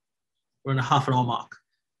again. We're in a half an hour mark.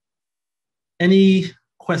 Any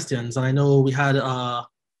questions? And I know we had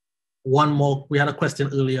we had a question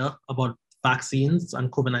earlier about vaccines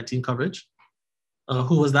and COVID-19 coverage.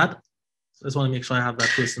 Who was that? I just want to make sure I have that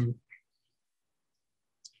person.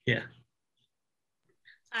 Yeah.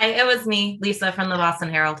 Hi, it was me, Lisa from the Boston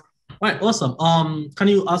Herald. All right, awesome. Can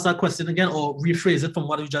you ask that question again or rephrase it from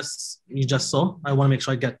what you just saw? I want to make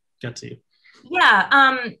sure I get to you.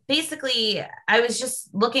 Yeah, basically, I was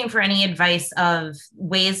just looking for any advice of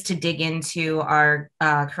ways to dig into our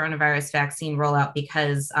coronavirus vaccine rollout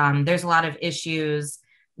because there's a lot of issues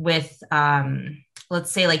with,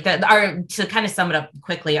 let's say, like to kind of sum it up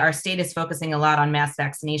quickly, our state is focusing a lot on mass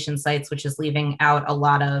vaccination sites, which is leaving out a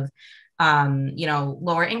lot of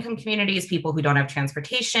lower income communities, people who don't have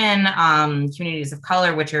transportation, communities of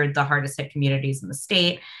color, which are the hardest hit communities in the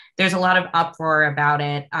state. There's a lot of uproar about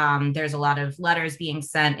it. There's a lot of letters being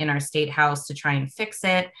sent in our state house to try and fix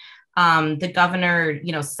it. The governor,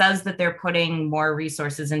 says that they're putting more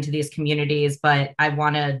resources into these communities, but I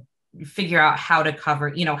want to figure out how to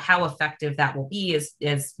cover, how effective that will be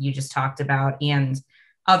as you just talked about, and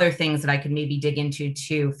other things that I could maybe dig into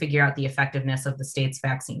to figure out the effectiveness of the state's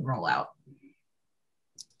vaccine rollout.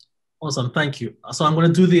 Awesome, thank you. So I'm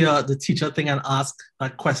going to do the teacher thing and ask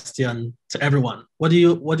that question to everyone. What do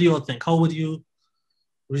you all think? How would you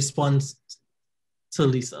respond to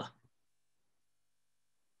Lisa?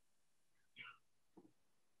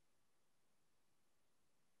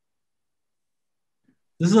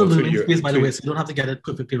 This is a learning space, by the way, so you don't have to get it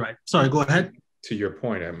perfectly right. Sorry, go ahead. To your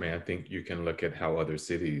point, I think you can look at how other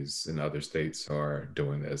cities and other states are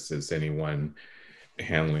doing this. Is anyone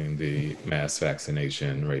handling the mass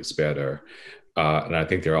vaccination rates better? And I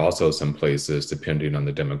think there are also some places, depending on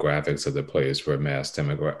the demographics of the place, where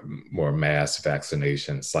more mass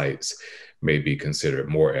vaccination sites may be considered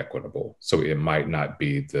more equitable. So it might not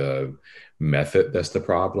be the method that's the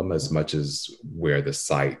problem as much as where the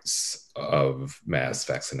sites of mass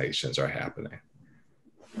vaccinations are happening.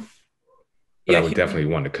 But I would definitely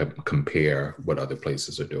want to compare what other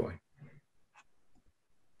places are doing.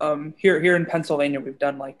 Here in Pennsylvania, we've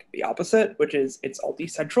done like the opposite, which is it's all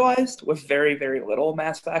decentralized with very, very little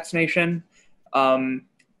mass vaccination.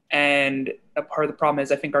 And a part of the problem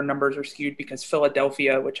is I think our numbers are skewed because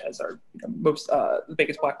Philadelphia, which has our the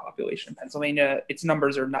biggest Black population in Pennsylvania, its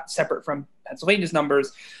numbers are not separate from Pennsylvania's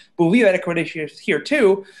numbers. But we've had equity issues here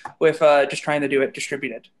too with just trying to do it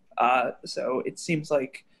distributed. So it seems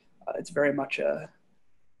like it's very much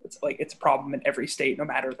it's a problem in every state, no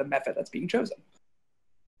matter the method that's being chosen.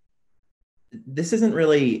 This isn't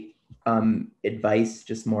really advice,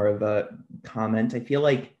 just more of a comment. I feel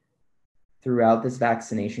like throughout this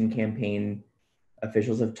vaccination campaign,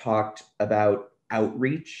 officials have talked about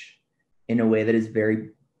outreach in a way that is very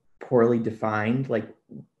poorly defined. Like,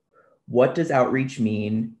 what does outreach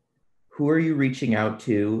mean? Who are you reaching out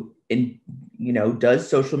to? And, does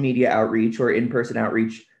social media outreach or in-person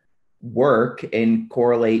outreach work and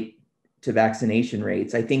correlate to vaccination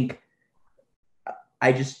rates? I think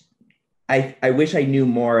I wish I knew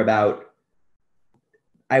more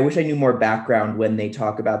background when they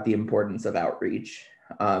talk about the importance of outreach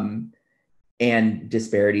and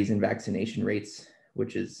disparities in vaccination rates,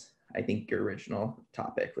 which is, I think, your original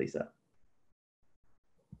topic, Lisa.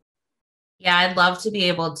 Yeah, I'd love to be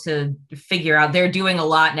able to figure out, they're doing a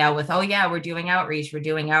lot now with, oh yeah, we're doing outreach,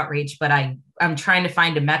 but I'm trying to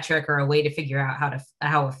find a metric or a way to figure out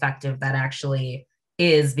how effective that actually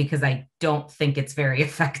is, because I don't think it's very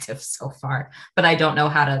effective so far, but I don't know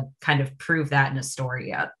how to kind of prove that in a story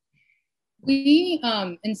yet. We,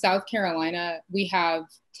 in South Carolina, we have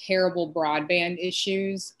terrible broadband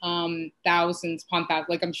issues, thousands upon thousands,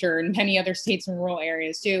 like I'm sure in many other states and rural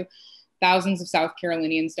areas too. Thousands of South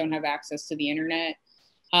Carolinians don't have access to the internet.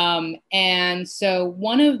 And so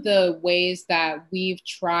one of the ways that we've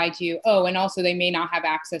tried to, and also they may not have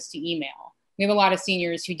access to email. We have a lot of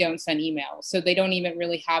seniors who don't send emails, so they don't even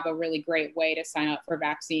really have a really great way to sign up for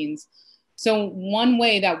vaccines. So one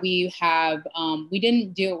way that we have, we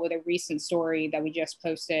didn't do it with a recent story that we just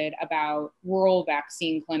posted about rural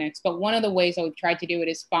vaccine clinics, but one of the ways that we've tried to do it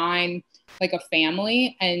is find like a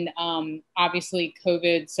family and obviously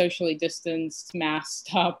COVID, socially distanced,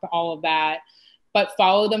 masked up, all of that, but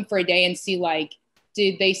follow them for a day and see like,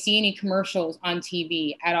 did they see any commercials on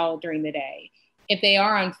TV at all during the day? If they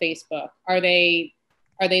are on Facebook, do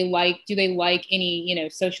they like any,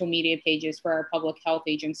 social media pages for our public health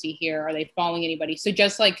agency here? Are they following anybody? So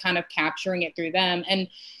just like kind of capturing it through them. And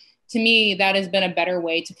to me, that has been a better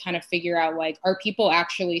way to kind of figure out, like, are people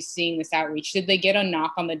actually seeing this outreach? Did they get a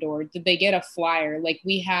knock on the door? Did they get a flyer? Like,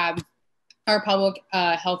 we have our public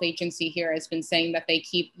health agency here has been saying that they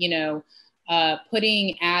keep,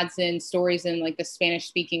 putting ads in stories in like the Spanish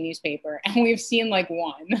speaking newspaper. And we've seen like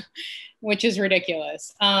one, which is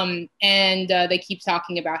ridiculous. And they keep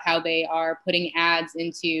talking about how they are putting ads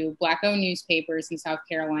into Black owned newspapers in South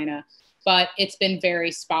Carolina, but it's been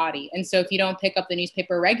very spotty. And so if you don't pick up the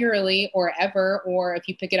newspaper regularly or ever, or if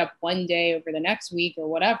you pick it up one day over the next week or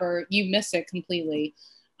whatever, you miss it completely.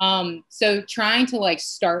 So trying to like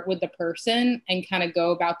start with the person and kind of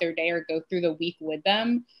go about their day or go through the week with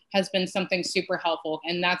them has been something super helpful.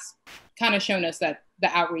 And that's kind of shown us that the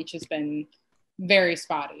outreach has been very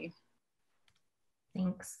spotty.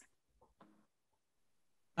 Thanks.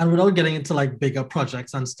 And without getting into like bigger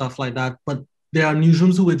projects and stuff like that, but there are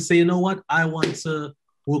newsrooms who would say, you know what, I want to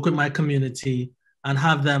work with my community and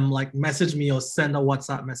have them like message me or send a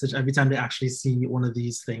WhatsApp message every time they actually see one of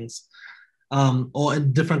these things. Or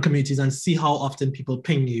in different communities, and see how often people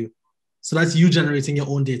ping you. So that's you generating your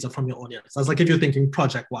own data from your audience. That's like if you're thinking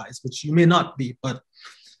project-wise, which you may not be, but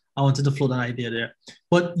I wanted to float that idea there.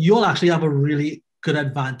 But you'll actually have a really good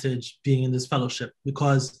advantage being in this fellowship,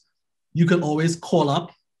 because you can always call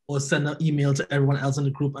up or send an email to everyone else in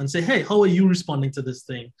the group and say, hey, how are you responding to this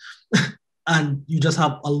thing? And you just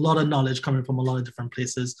have a lot of knowledge coming from a lot of different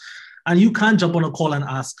places. And you can jump on a call and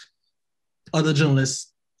ask other journalists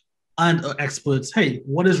and experts, hey,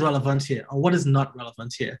 what is relevant here or what is not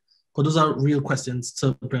relevant here? Because those are real questions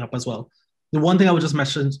to bring up as well. The one thing I would just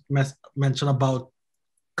mention about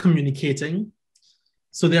communicating.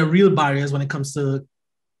 So there are real barriers when it comes to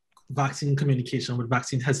vaccine communication with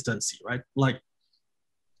vaccine hesitancy, right? Like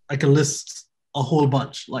I can list a whole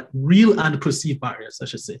bunch, like real and perceived barriers, I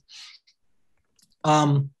should say.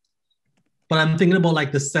 But I'm thinking about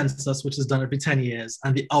like the census, which is done every 10 years,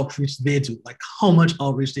 and the outreach they do, like how much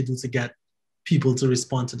outreach they do to get people to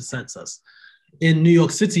respond to the census. In New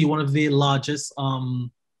York City, one of the largest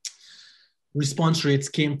response rates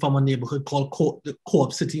came from a neighborhood called the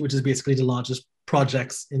Co-op City, which is basically the largest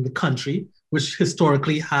projects in the country, which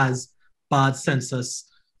historically has bad census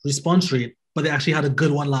response rate, but they actually had a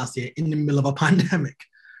good one last year in the middle of a pandemic,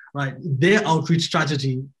 right? Their outreach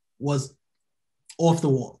strategy was off the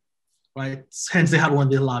wall, right? Hence, they had one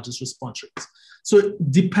of the largest response rates. So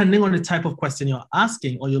depending on the type of question you're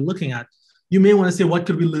asking or you're looking at, you may want to say, what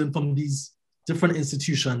could we learn from these different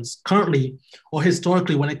institutions currently or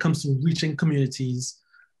historically when it comes to reaching communities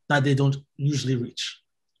that they don't usually reach?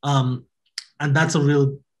 And that's a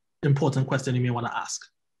real important question you may want to ask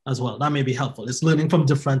as well. That may be helpful. It's learning from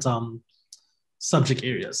different subject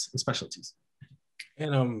areas and specialties.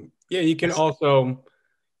 And yeah, you can also,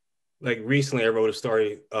 like recently I wrote a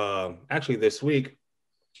story, actually this week,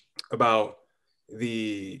 about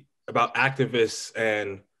activists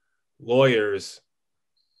and lawyers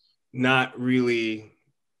not really,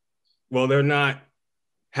 well, they're not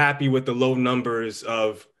happy with the low numbers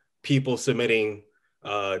of people submitting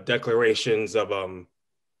declarations of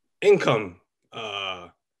income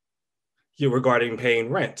regarding paying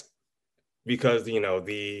rent, because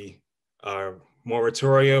the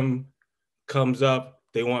moratorium comes up.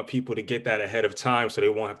 They want people to get that ahead of time so they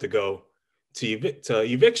won't have to go to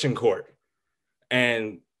eviction court.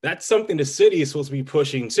 And that's something the city is supposed to be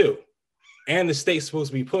pushing too, and the state's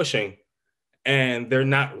supposed to be pushing, and they're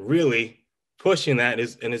not really pushing that.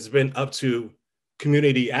 And it's been up to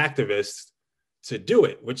community activists to do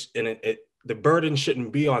it, the burden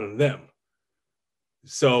shouldn't be on them.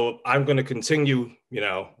 So I'm going to continue,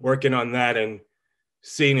 working on that and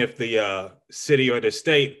seeing if the city or the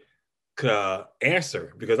state could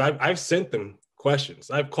answer, because I've sent them questions.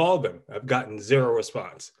 I've called them. I've gotten zero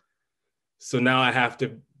response. So now I have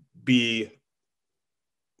to be,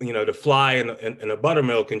 to fly in a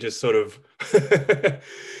buttermilk and just sort of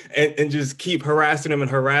and just keep harassing them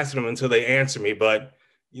until they answer me. But,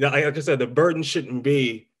 like I said, the burden shouldn't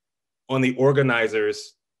be on the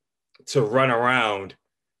organizers to run around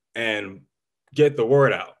and get the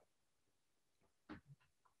word out.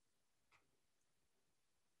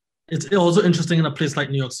 It's also interesting in a place like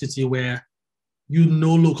New York City where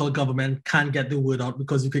local government can't get the word out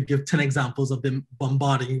because you could give 10 examples of them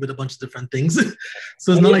bombarding with a bunch of different things.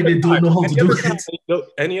 So it's not like they don't know how to do it.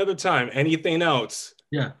 Any other time, anything else,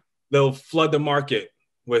 they'll flood the market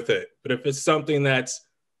with it. But if it's something that's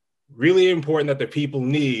really important that the people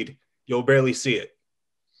need, you'll barely see it.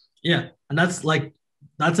 Yeah, and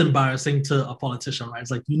that's embarrassing to a politician, right?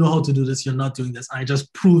 It's like, you know how to do this, you're not doing this. I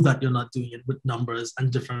just prove that you're not doing it with numbers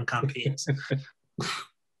and different campaigns.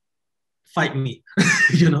 Fight me,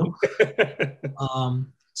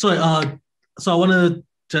 So I want to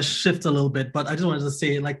just shift a little bit, but I just wanted to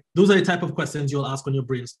say, those are the type of questions you'll ask when you're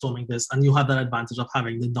brainstorming this, and you have that advantage of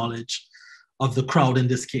having the knowledge of the crowd in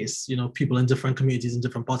this case, people in different communities in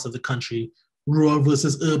different parts of the country, rural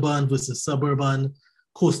versus urban versus suburban,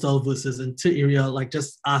 coastal versus interior,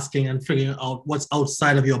 just asking and figuring out what's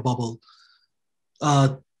outside of your bubble.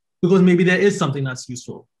 Because maybe there is something that's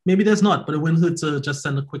useful. Maybe there's not, but it wouldn't hurt to just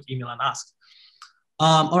send a quick email and ask.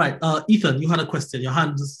 All right, Ethan, you had a question. Your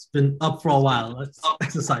hand's been up for a while. Let's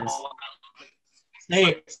exercise.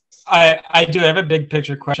 Hey, I do have a big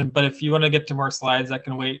picture question, but if you want to get to more slides, I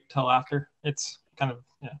can wait till after. It's kind of,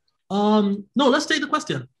 No, let's take the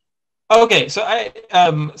question. Okay, so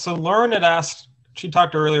so Lauren had asked, she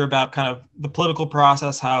talked earlier about kind of the political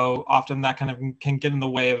process, how often that kind of can get in the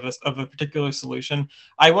way of a particular solution.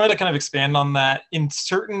 I wanted to kind of expand on that in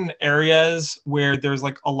certain areas where there's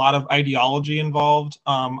a lot of ideology involved.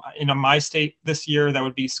 In my state this year, that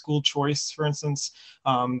would be school choice, for instance.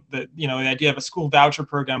 The idea of a school voucher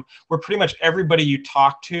program where pretty much everybody you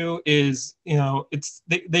talk to is,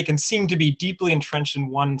 they can seem to be deeply entrenched in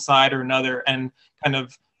one side or another and kind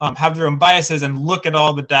of have their own biases and look at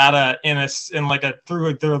all the data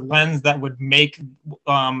through their lens that would make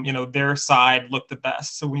their side look the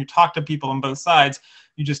best. So when you talk to people on both sides,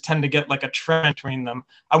 you just tend to get a trend between them.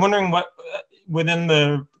 I'm wondering what, within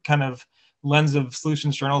the kind of lens of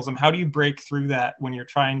solutions journalism, how do you break through that when you're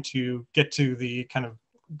trying to get to the kind of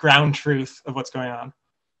ground truth of what's going on?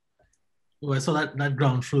 Well, so that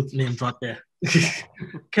ground truth name drop there.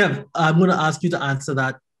 Kev, I'm going to ask you to answer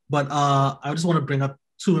that, but I just want to bring up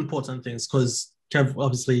two important things, because Kev,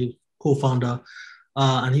 obviously co-founder,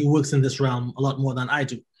 and he works in this realm a lot more than I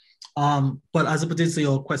do. But as it pertains to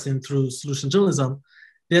your question through solution journalism,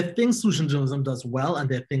 there are things solution journalism does well, and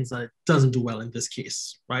there are things that it doesn't do well in this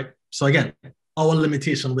case, right? So again, our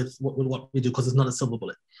limitation with what we do, because it's not a silver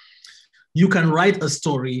bullet. You can write a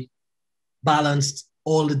story, balanced,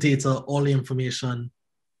 all the data, all the information,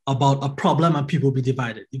 about a problem and people will be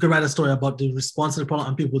divided. You could write a story about the response to the problem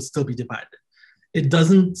and people would still be divided. It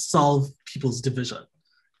doesn't solve people's division.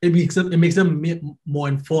 It makes them more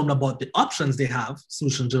informed about the options they have,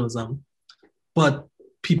 solution journalism, but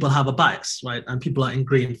people have a bias, right? And people are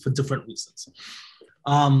ingrained for different reasons.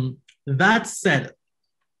 That said,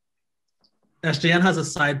 SJN has a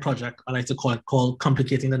side project, I like to call it, called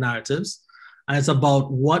Complicating the Narratives. And it's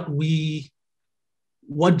about what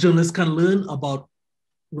journalists can learn about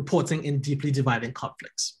reporting in deeply dividing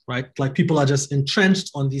conflicts, right? Like people are just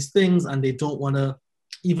entrenched on these things and they don't want to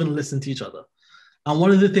even listen to each other. And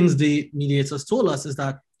one of the things the mediators told us is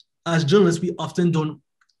that as journalists, we often don't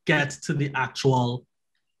get to the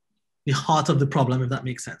heart of the problem, if that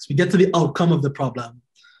makes sense. We get to the outcome of the problem.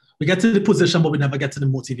 We get to the position, but we never get to the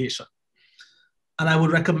motivation. And I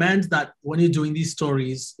would recommend that when you're doing these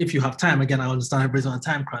stories, if you have time, again, I understand everybody's on a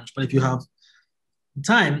time crunch, but if you have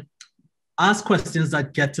time, ask questions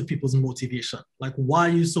that get to people's motivation. Like, why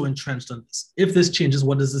are you so entrenched on this? If this changes,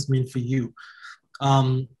 what does this mean for you?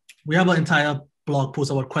 We have an entire blog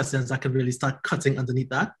post about questions that can really start cutting underneath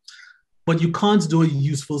that. But you can't do a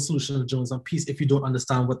useful solution journalism piece if you don't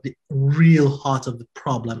understand what the real heart of the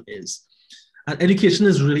problem is. And education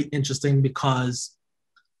is really interesting because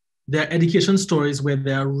there are education stories where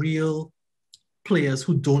there are real players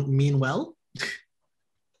who don't mean well.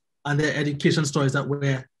 And there are education stories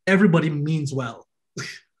where everybody means well.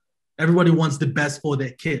 Everybody wants the best for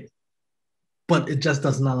their kid, but it just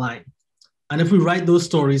doesn't align. And if we write those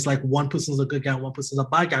stories like one person's a good guy and one person's a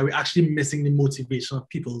bad guy, we're actually missing the motivation of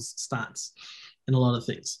people's stance in a lot of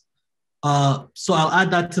things. So I'll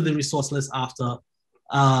add that to the resource list after.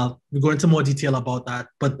 We go into more detail about that,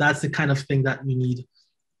 but that's the kind of thing that you need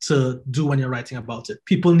to do when you're writing about it.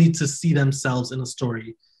 People need to see themselves in a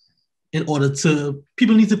story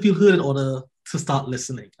people need to feel heard in order to start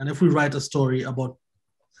listening. And if we write a story about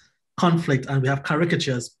conflict and we have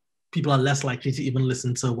caricatures, people are less likely to even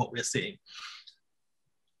listen to what we're saying.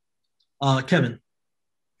 Kevin.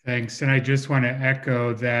 Thanks. And I just want to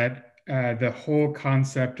echo that the whole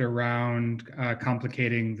concept around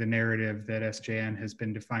complicating the narrative that SJN has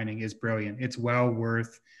been defining is brilliant. It's well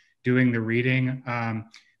worth doing the reading.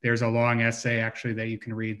 There's a long essay actually that you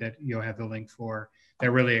can read that you'll have the link for that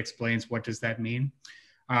really explains what does that mean.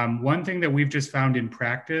 One thing that we've just found in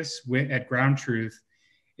practice at Ground Truth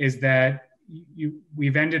is that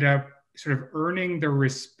we've ended up sort of earning the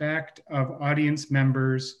respect of audience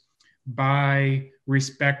members by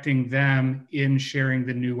respecting them in sharing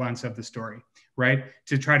the nuance of the story, right?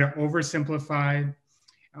 To try to oversimplify,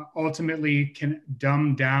 ultimately can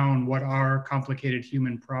dumb down what are complicated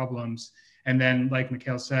human problems. And then, like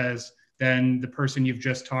Mikhael says, then the person you've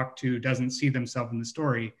just talked to doesn't see themselves in the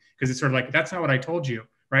story because it's sort of like, that's not what I told you,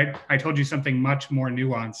 right? I told you something much more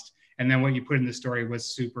nuanced. And then what you put in the story was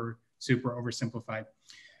super, super oversimplified.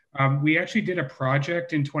 We actually did a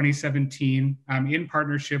project in 2017 in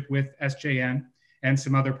partnership with SJN and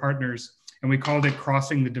some other partners, and we called it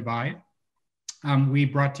Crossing the Divide. We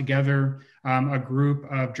brought together a group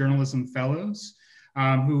of journalism fellows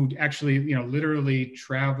who actually, literally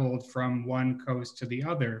traveled from one coast to the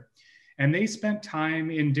other. And they spent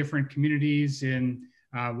time in different communities in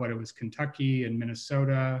Kentucky and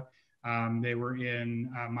Minnesota. They were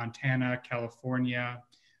in Montana, California,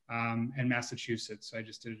 and Massachusetts. I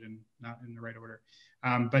just did it not in the right order.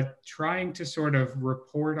 But trying to sort of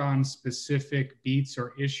report on specific beats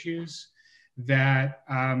or issues that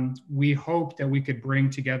we hope that we could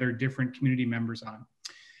bring together different community members on.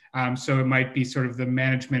 So it might be sort of the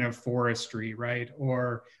management of forestry, right?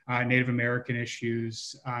 Or Native American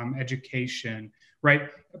issues, education, right?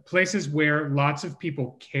 Places where lots of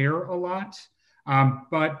people care a lot,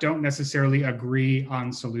 but don't necessarily agree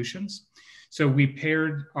on solutions. So we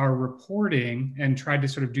paired our reporting and tried to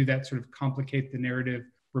sort of do that sort of complicate the narrative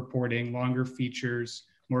reporting, longer features,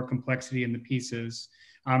 more complexity in the pieces,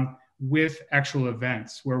 with actual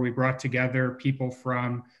events where we brought together people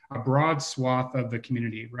from a broad swath of the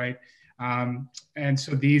community, right? And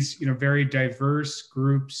so these, very diverse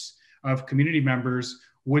groups of community members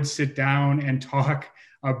would sit down and talk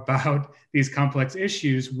about these complex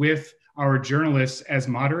issues with our journalists as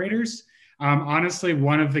moderators. Honestly,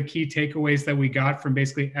 one of the key takeaways that we got from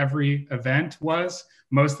basically every event was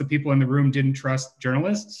most of the people in the room didn't trust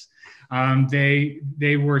journalists.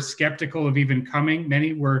 They were skeptical of even coming.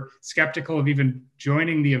 Many were skeptical of even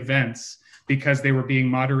joining the events because they were being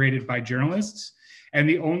moderated by journalists. And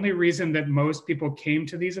the only reason that most people came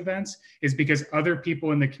to these events is because other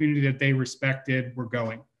people in the community that they respected were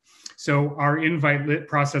going. So our invite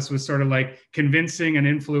process was sort of like convincing an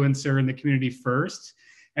influencer in the community first.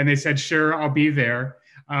 And they said, sure, I'll be there.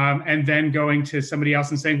 and then going to somebody else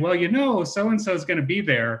and saying, well, you know, so-and-so is going to be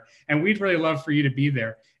there, and we'd really love for you to be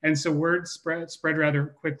there. And so word spread rather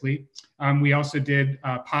quickly. We also did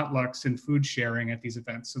potlucks and food sharing at these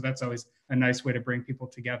events. So that's always a nice way to bring people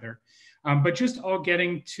together. But just all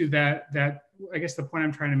getting to that, I guess the point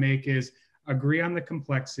I'm trying to make is agree on the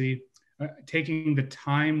complexity, taking the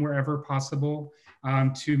time wherever possible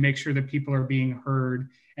to make sure that people are being heard,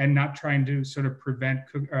 and not trying to sort of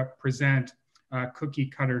present cookie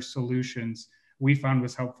cutter solutions, we found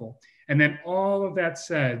was helpful. And then all of that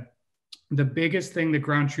said, the biggest thing that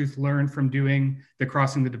Ground Truth learned from doing the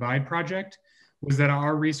Crossing the Divide project was that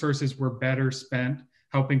our resources were better spent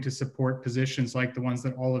helping to support positions like the ones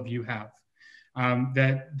that all of you have.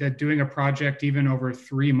 That doing a project even over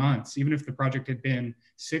 3 months, even if the project had been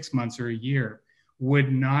 6 months or a year, would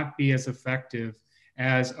not be as effective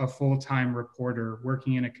as a full-time reporter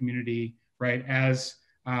working in a community, right? As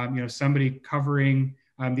somebody covering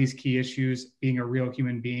these key issues, being a real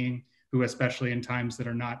human being who, especially in times that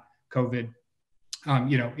are not COVID,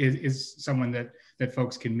 is someone that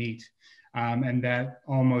folks can meet. And that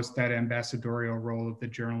almost that ambassadorial role of the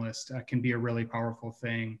journalist can be a really powerful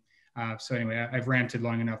thing. So anyway, I've ranted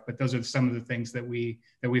long enough, but those are some of the things that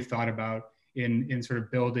we've thought about in sort of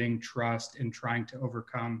building trust and trying to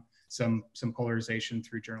overcome some polarization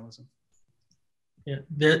through journalism. Yeah,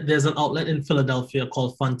 there's an outlet in Philadelphia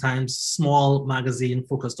called Fun Times, small magazine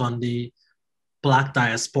focused on the Black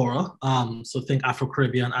diaspora. So think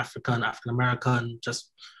Afro-Caribbean, African, African-American,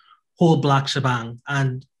 just whole Black shebang.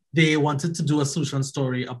 And they wanted to do a solution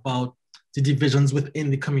story about the divisions within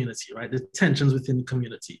the community, right? The tensions within the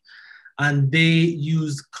community. And they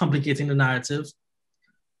used complicating the narrative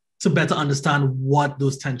to better understand what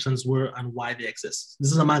those tensions were and why they exist.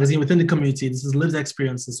 This is a magazine within the community. This is lived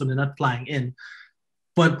experiences, so they're not flying in.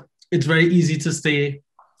 But it's very easy to say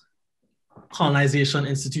colonization,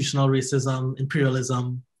 institutional racism,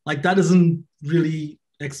 imperialism. Like that doesn't really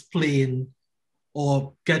explain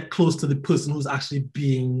or get close to the person who's actually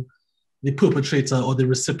being the perpetrator or the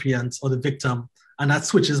recipient or the victim. And that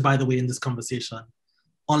switches, by the way, in this conversation,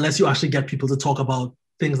 unless you actually get people to talk about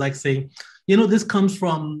things like saying, this comes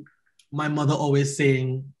from my mother always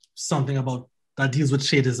saying something about that deals with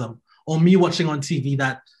shadism, or me watching on TV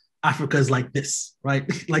that Africa is like this, right?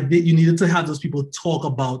 You needed to have those people talk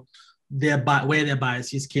about where their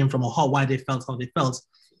biases came from, or why they felt how they felt,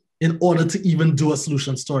 in order to even do a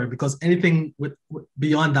solution story. Because anything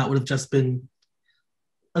beyond that would have just been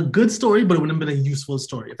a good story, but it wouldn't have been a useful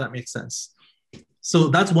story, if that makes sense. So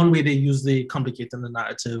that's one way they use the complicating the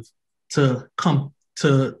narrative to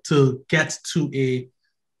get to a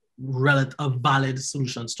valid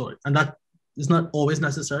solution story. And that is not always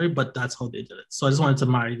necessary, but that's how they did it. So I just wanted to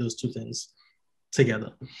marry those two things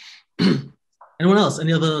together. Anyone else?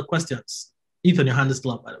 Any other questions? Ethan, your hand is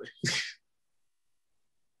still up, by the way.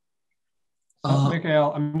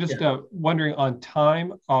 Mikhael, I'm just wondering on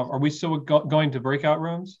time. Are we still going to breakout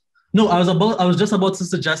rooms? No, I was just about to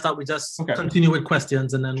suggest that we just continue with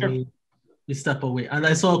questions, and then we step away. And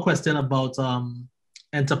I saw a question about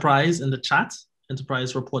enterprise in the chat,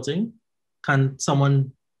 enterprise reporting. Can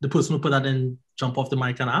someone, the person who put that in, jump off the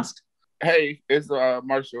mic and ask? Hey, it's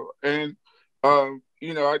Marshall. And,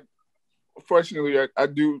 fortunately, I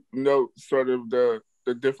do know sort of the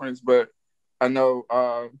difference, but I know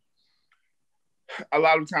a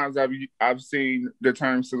lot of times I've seen the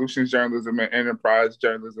term solutions journalism and enterprise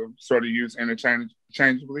journalism sort of used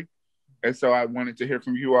interchangeably. And so I wanted to hear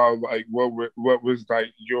from you all, like, what was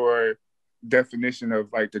like your definition of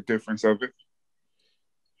like the difference of it?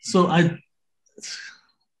 So I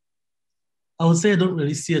would say I don't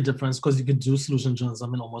really see a difference, because you could do solution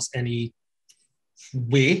journalism in almost any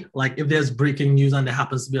way. Like if there's breaking news and there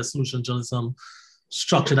happens to be a solution journalism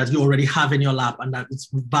structure that you already have in your lap and that it's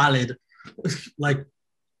valid, like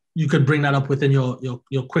you could bring that up within your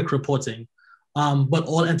quick reporting. But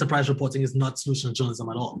all enterprise reporting is not solution journalism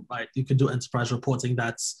at all, right? You could do enterprise reporting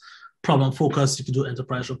that's problem focused. You could do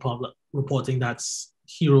enterprise reporting that's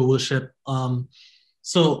hero worship.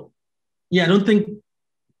 So yeah, I don't think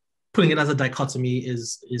putting it as a dichotomy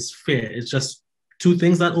is fair. It's just two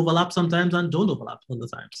things that overlap sometimes and don't overlap other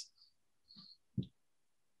times.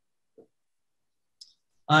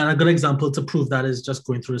 And a good example to prove that is just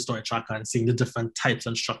going through the story tracker and seeing the different types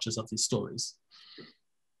and structures of these stories.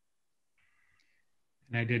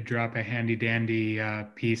 And I did drop a handy dandy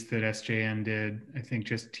piece that SJN did, I think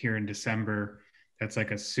just here in December. That's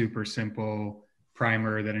like a super simple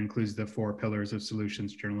primer that includes the 4 pillars of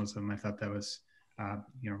solutions journalism. I thought that was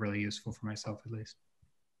really useful for myself, at least.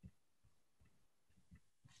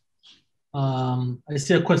 I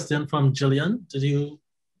see a question from Jillian. Did you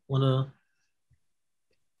want to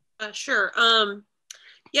Sure.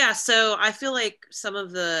 Yeah, so I feel like some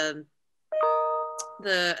of the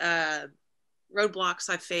roadblocks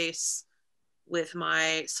I face with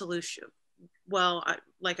my solution, well,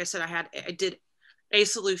 like I said, I did a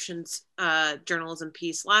solutions journalism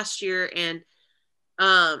piece last year, and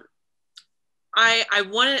I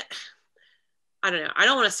wanted, I don't know, I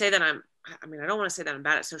don't want to say that I don't want to say that I'm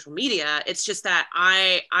bad at social media. It's just that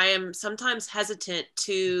I am sometimes hesitant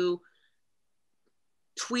to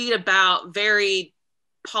tweet about very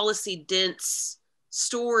policy dense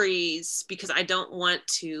stories because I don't want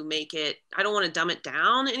to dumb it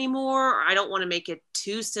down anymore, or I don't want to make it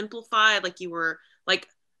too simplified, like you were like.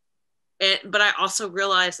 But I also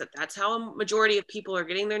realize that that's how a majority of people are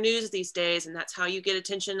getting their news these days, and that's how you get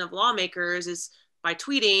attention of lawmakers is by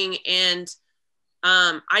tweeting. And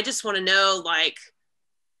I just want to know, like,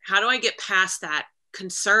 how do I get past that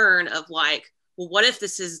concern of like, well, what if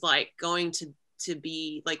this is like going to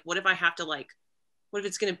be like, what if I have to like, what if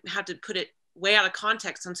it's going to have to put it way out of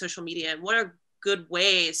context on social media, and what are good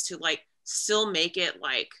ways to like still make it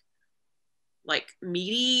like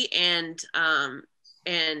meaty and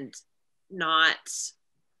not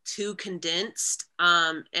too condensed,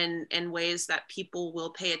 and ways that people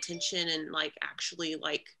will pay attention and like actually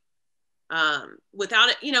like without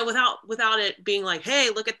it being like, hey,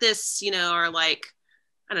 look at this, or like,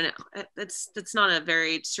 I don't know. That's not a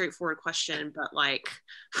very straightforward question, but like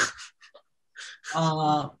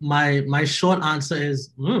my short answer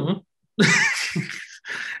is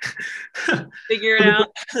figure it out.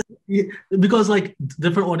 Yeah, because like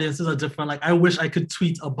different audiences are different. Like I wish I could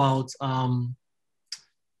tweet about I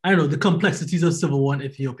don't know, the complexities of civil war in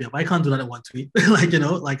Ethiopia, but I can't do that in one tweet.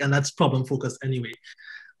 And that's problem focused anyway.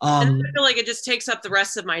 And I feel like it just takes up the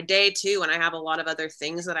rest of my day too, and I have a lot of other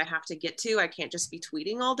things that I have to get to. I can't just be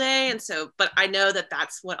tweeting all day, and so, but I know that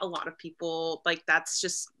that's what a lot of people like. That's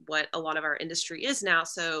just what a lot of our industry is now.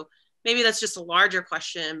 So maybe that's just a larger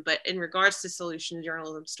question. But in regards to solution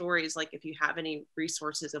journalism stories, like if you have any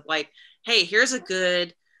resources of like, hey, here's a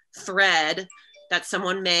good thread that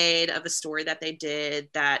someone made of a story that they did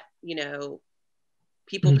that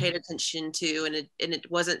people paid attention to, and it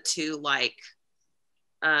wasn't too like.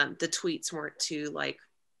 The tweets weren't too like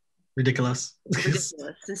ridiculous.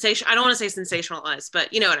 Sensation. I don't want to say sensationalized,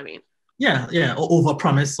 but you know what I mean. Yeah, or over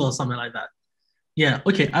promise or something like that. Yeah,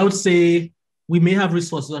 okay. I would say we may have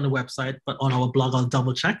resources on the website, but on our blog, I'll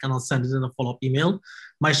double check and I'll send it in a follow-up email.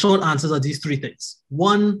 My short answers are these three things.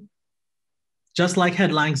 One, just like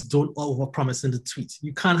headlines don't over promise in the tweet.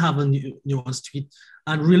 You can't have a nuanced tweet,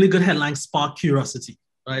 and really good headlines spark curiosity,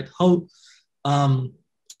 right? How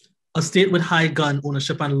a state with high gun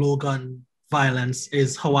ownership and low gun violence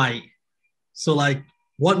is Hawaii. So like,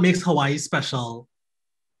 what makes Hawaii special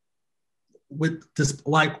with this?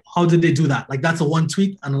 Like, how did they do that? Like, that's a one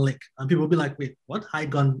tweet and a link. And people will be like, wait, what? High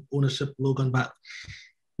gun ownership, low gun violence.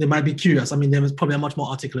 They might be curious. I mean, there is probably a much more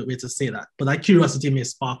articulate way to say that, but that curiosity may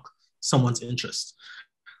spark someone's interest.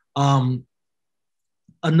 Another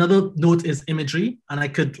note is imagery. And I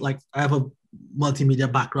have a multimedia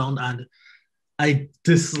background, and I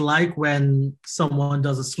dislike when someone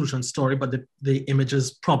does a solution story, but the image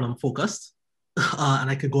is problem focused. And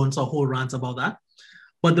I could go into a whole rant about that.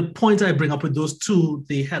 But the point I bring up with those two,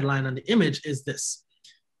 the headline and the image, is this.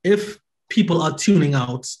 If people are tuning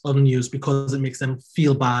out of news because it makes them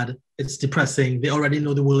feel bad, it's depressing, they already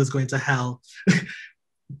know the world is going to hell.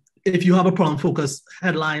 If you have a problem focused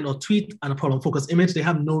headline or tweet and a problem focused image, they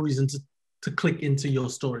have no reason to click into your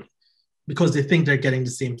story because they think they're getting the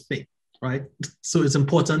same thing. Right? So it's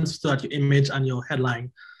important so that your image and your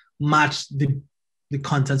headline match the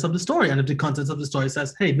contents of the story. And if the contents of the story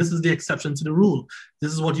says, hey, this is the exception to the rule,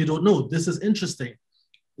 this is what you don't know, this is interesting,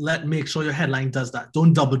 make sure your headline does that.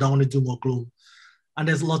 Don't double down and do more gloom. And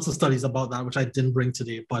there's lots of studies about that, which I didn't bring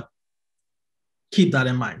today, but keep that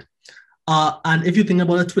in mind. And if you think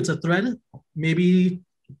about a Twitter thread, maybe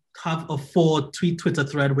have a 4-tweet Twitter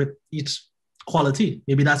thread with each quality.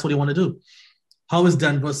 Maybe that's what you want to do. How is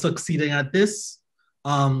Denver succeeding at this?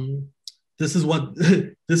 This is where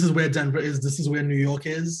Denver is. This is where New York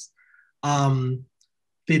is. They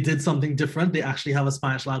did something different. They actually have a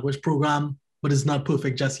Spanish language program, but it's not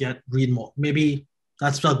perfect just yet. Read more. Maybe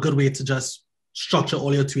that's a good way to just structure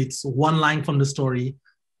all your tweets. One line from the story,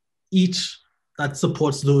 each that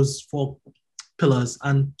supports those 4 pillars,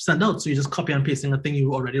 and send out. So you're just copy and pasting a thing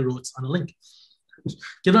you already wrote on a link.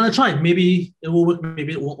 Give that a try. Maybe it will work.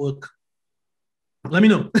 Maybe it won't work. Let me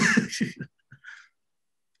know.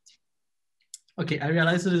 Okay, I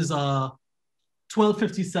realize it is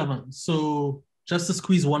 12:57. So just to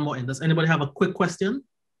squeeze one more in, does anybody have a quick question?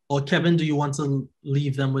 Or Kevin, do you want to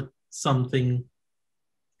leave them with something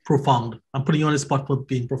profound? I'm putting you on the spot for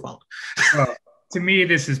being profound. Well, to me,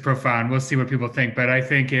 this is profound. We'll see what people think, but I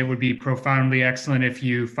think it would be profoundly excellent if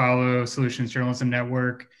you follow Solutions Journalism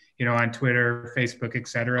Network, on Twitter, Facebook,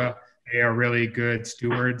 etc. They are really good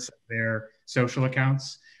stewards of their social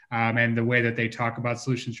accounts, and the way that they talk about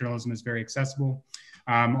solutions journalism is very accessible.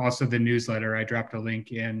 Also, the newsletter, I dropped a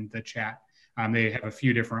link in the chat. They have a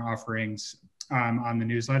few different offerings on the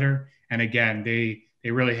newsletter, and again, they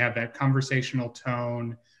really have that conversational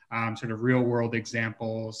tone. Sort of real world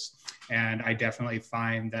examples. And I definitely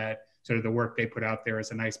find that sort of the work they put out there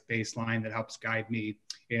is a nice baseline that helps guide me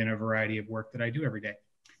in a variety of work that I do every day.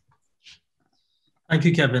 Thank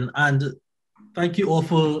you, Kevin. And thank you all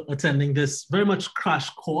for attending this very much crash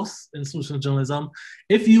course in solution journalism.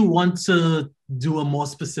 If you want to do a more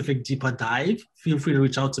specific, deeper dive, feel free to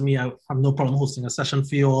reach out to me. I have no problem hosting a session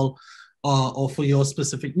for you all, or for your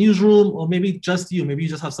specific newsroom, or maybe just you. Maybe you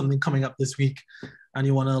just have something coming up this week and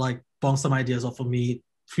you want to bounce some ideas off of me,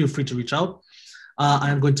 feel free to reach out.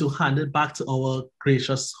 I'm going to hand it back to our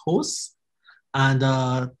gracious host. And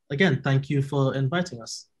again, thank you for inviting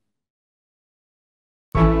us.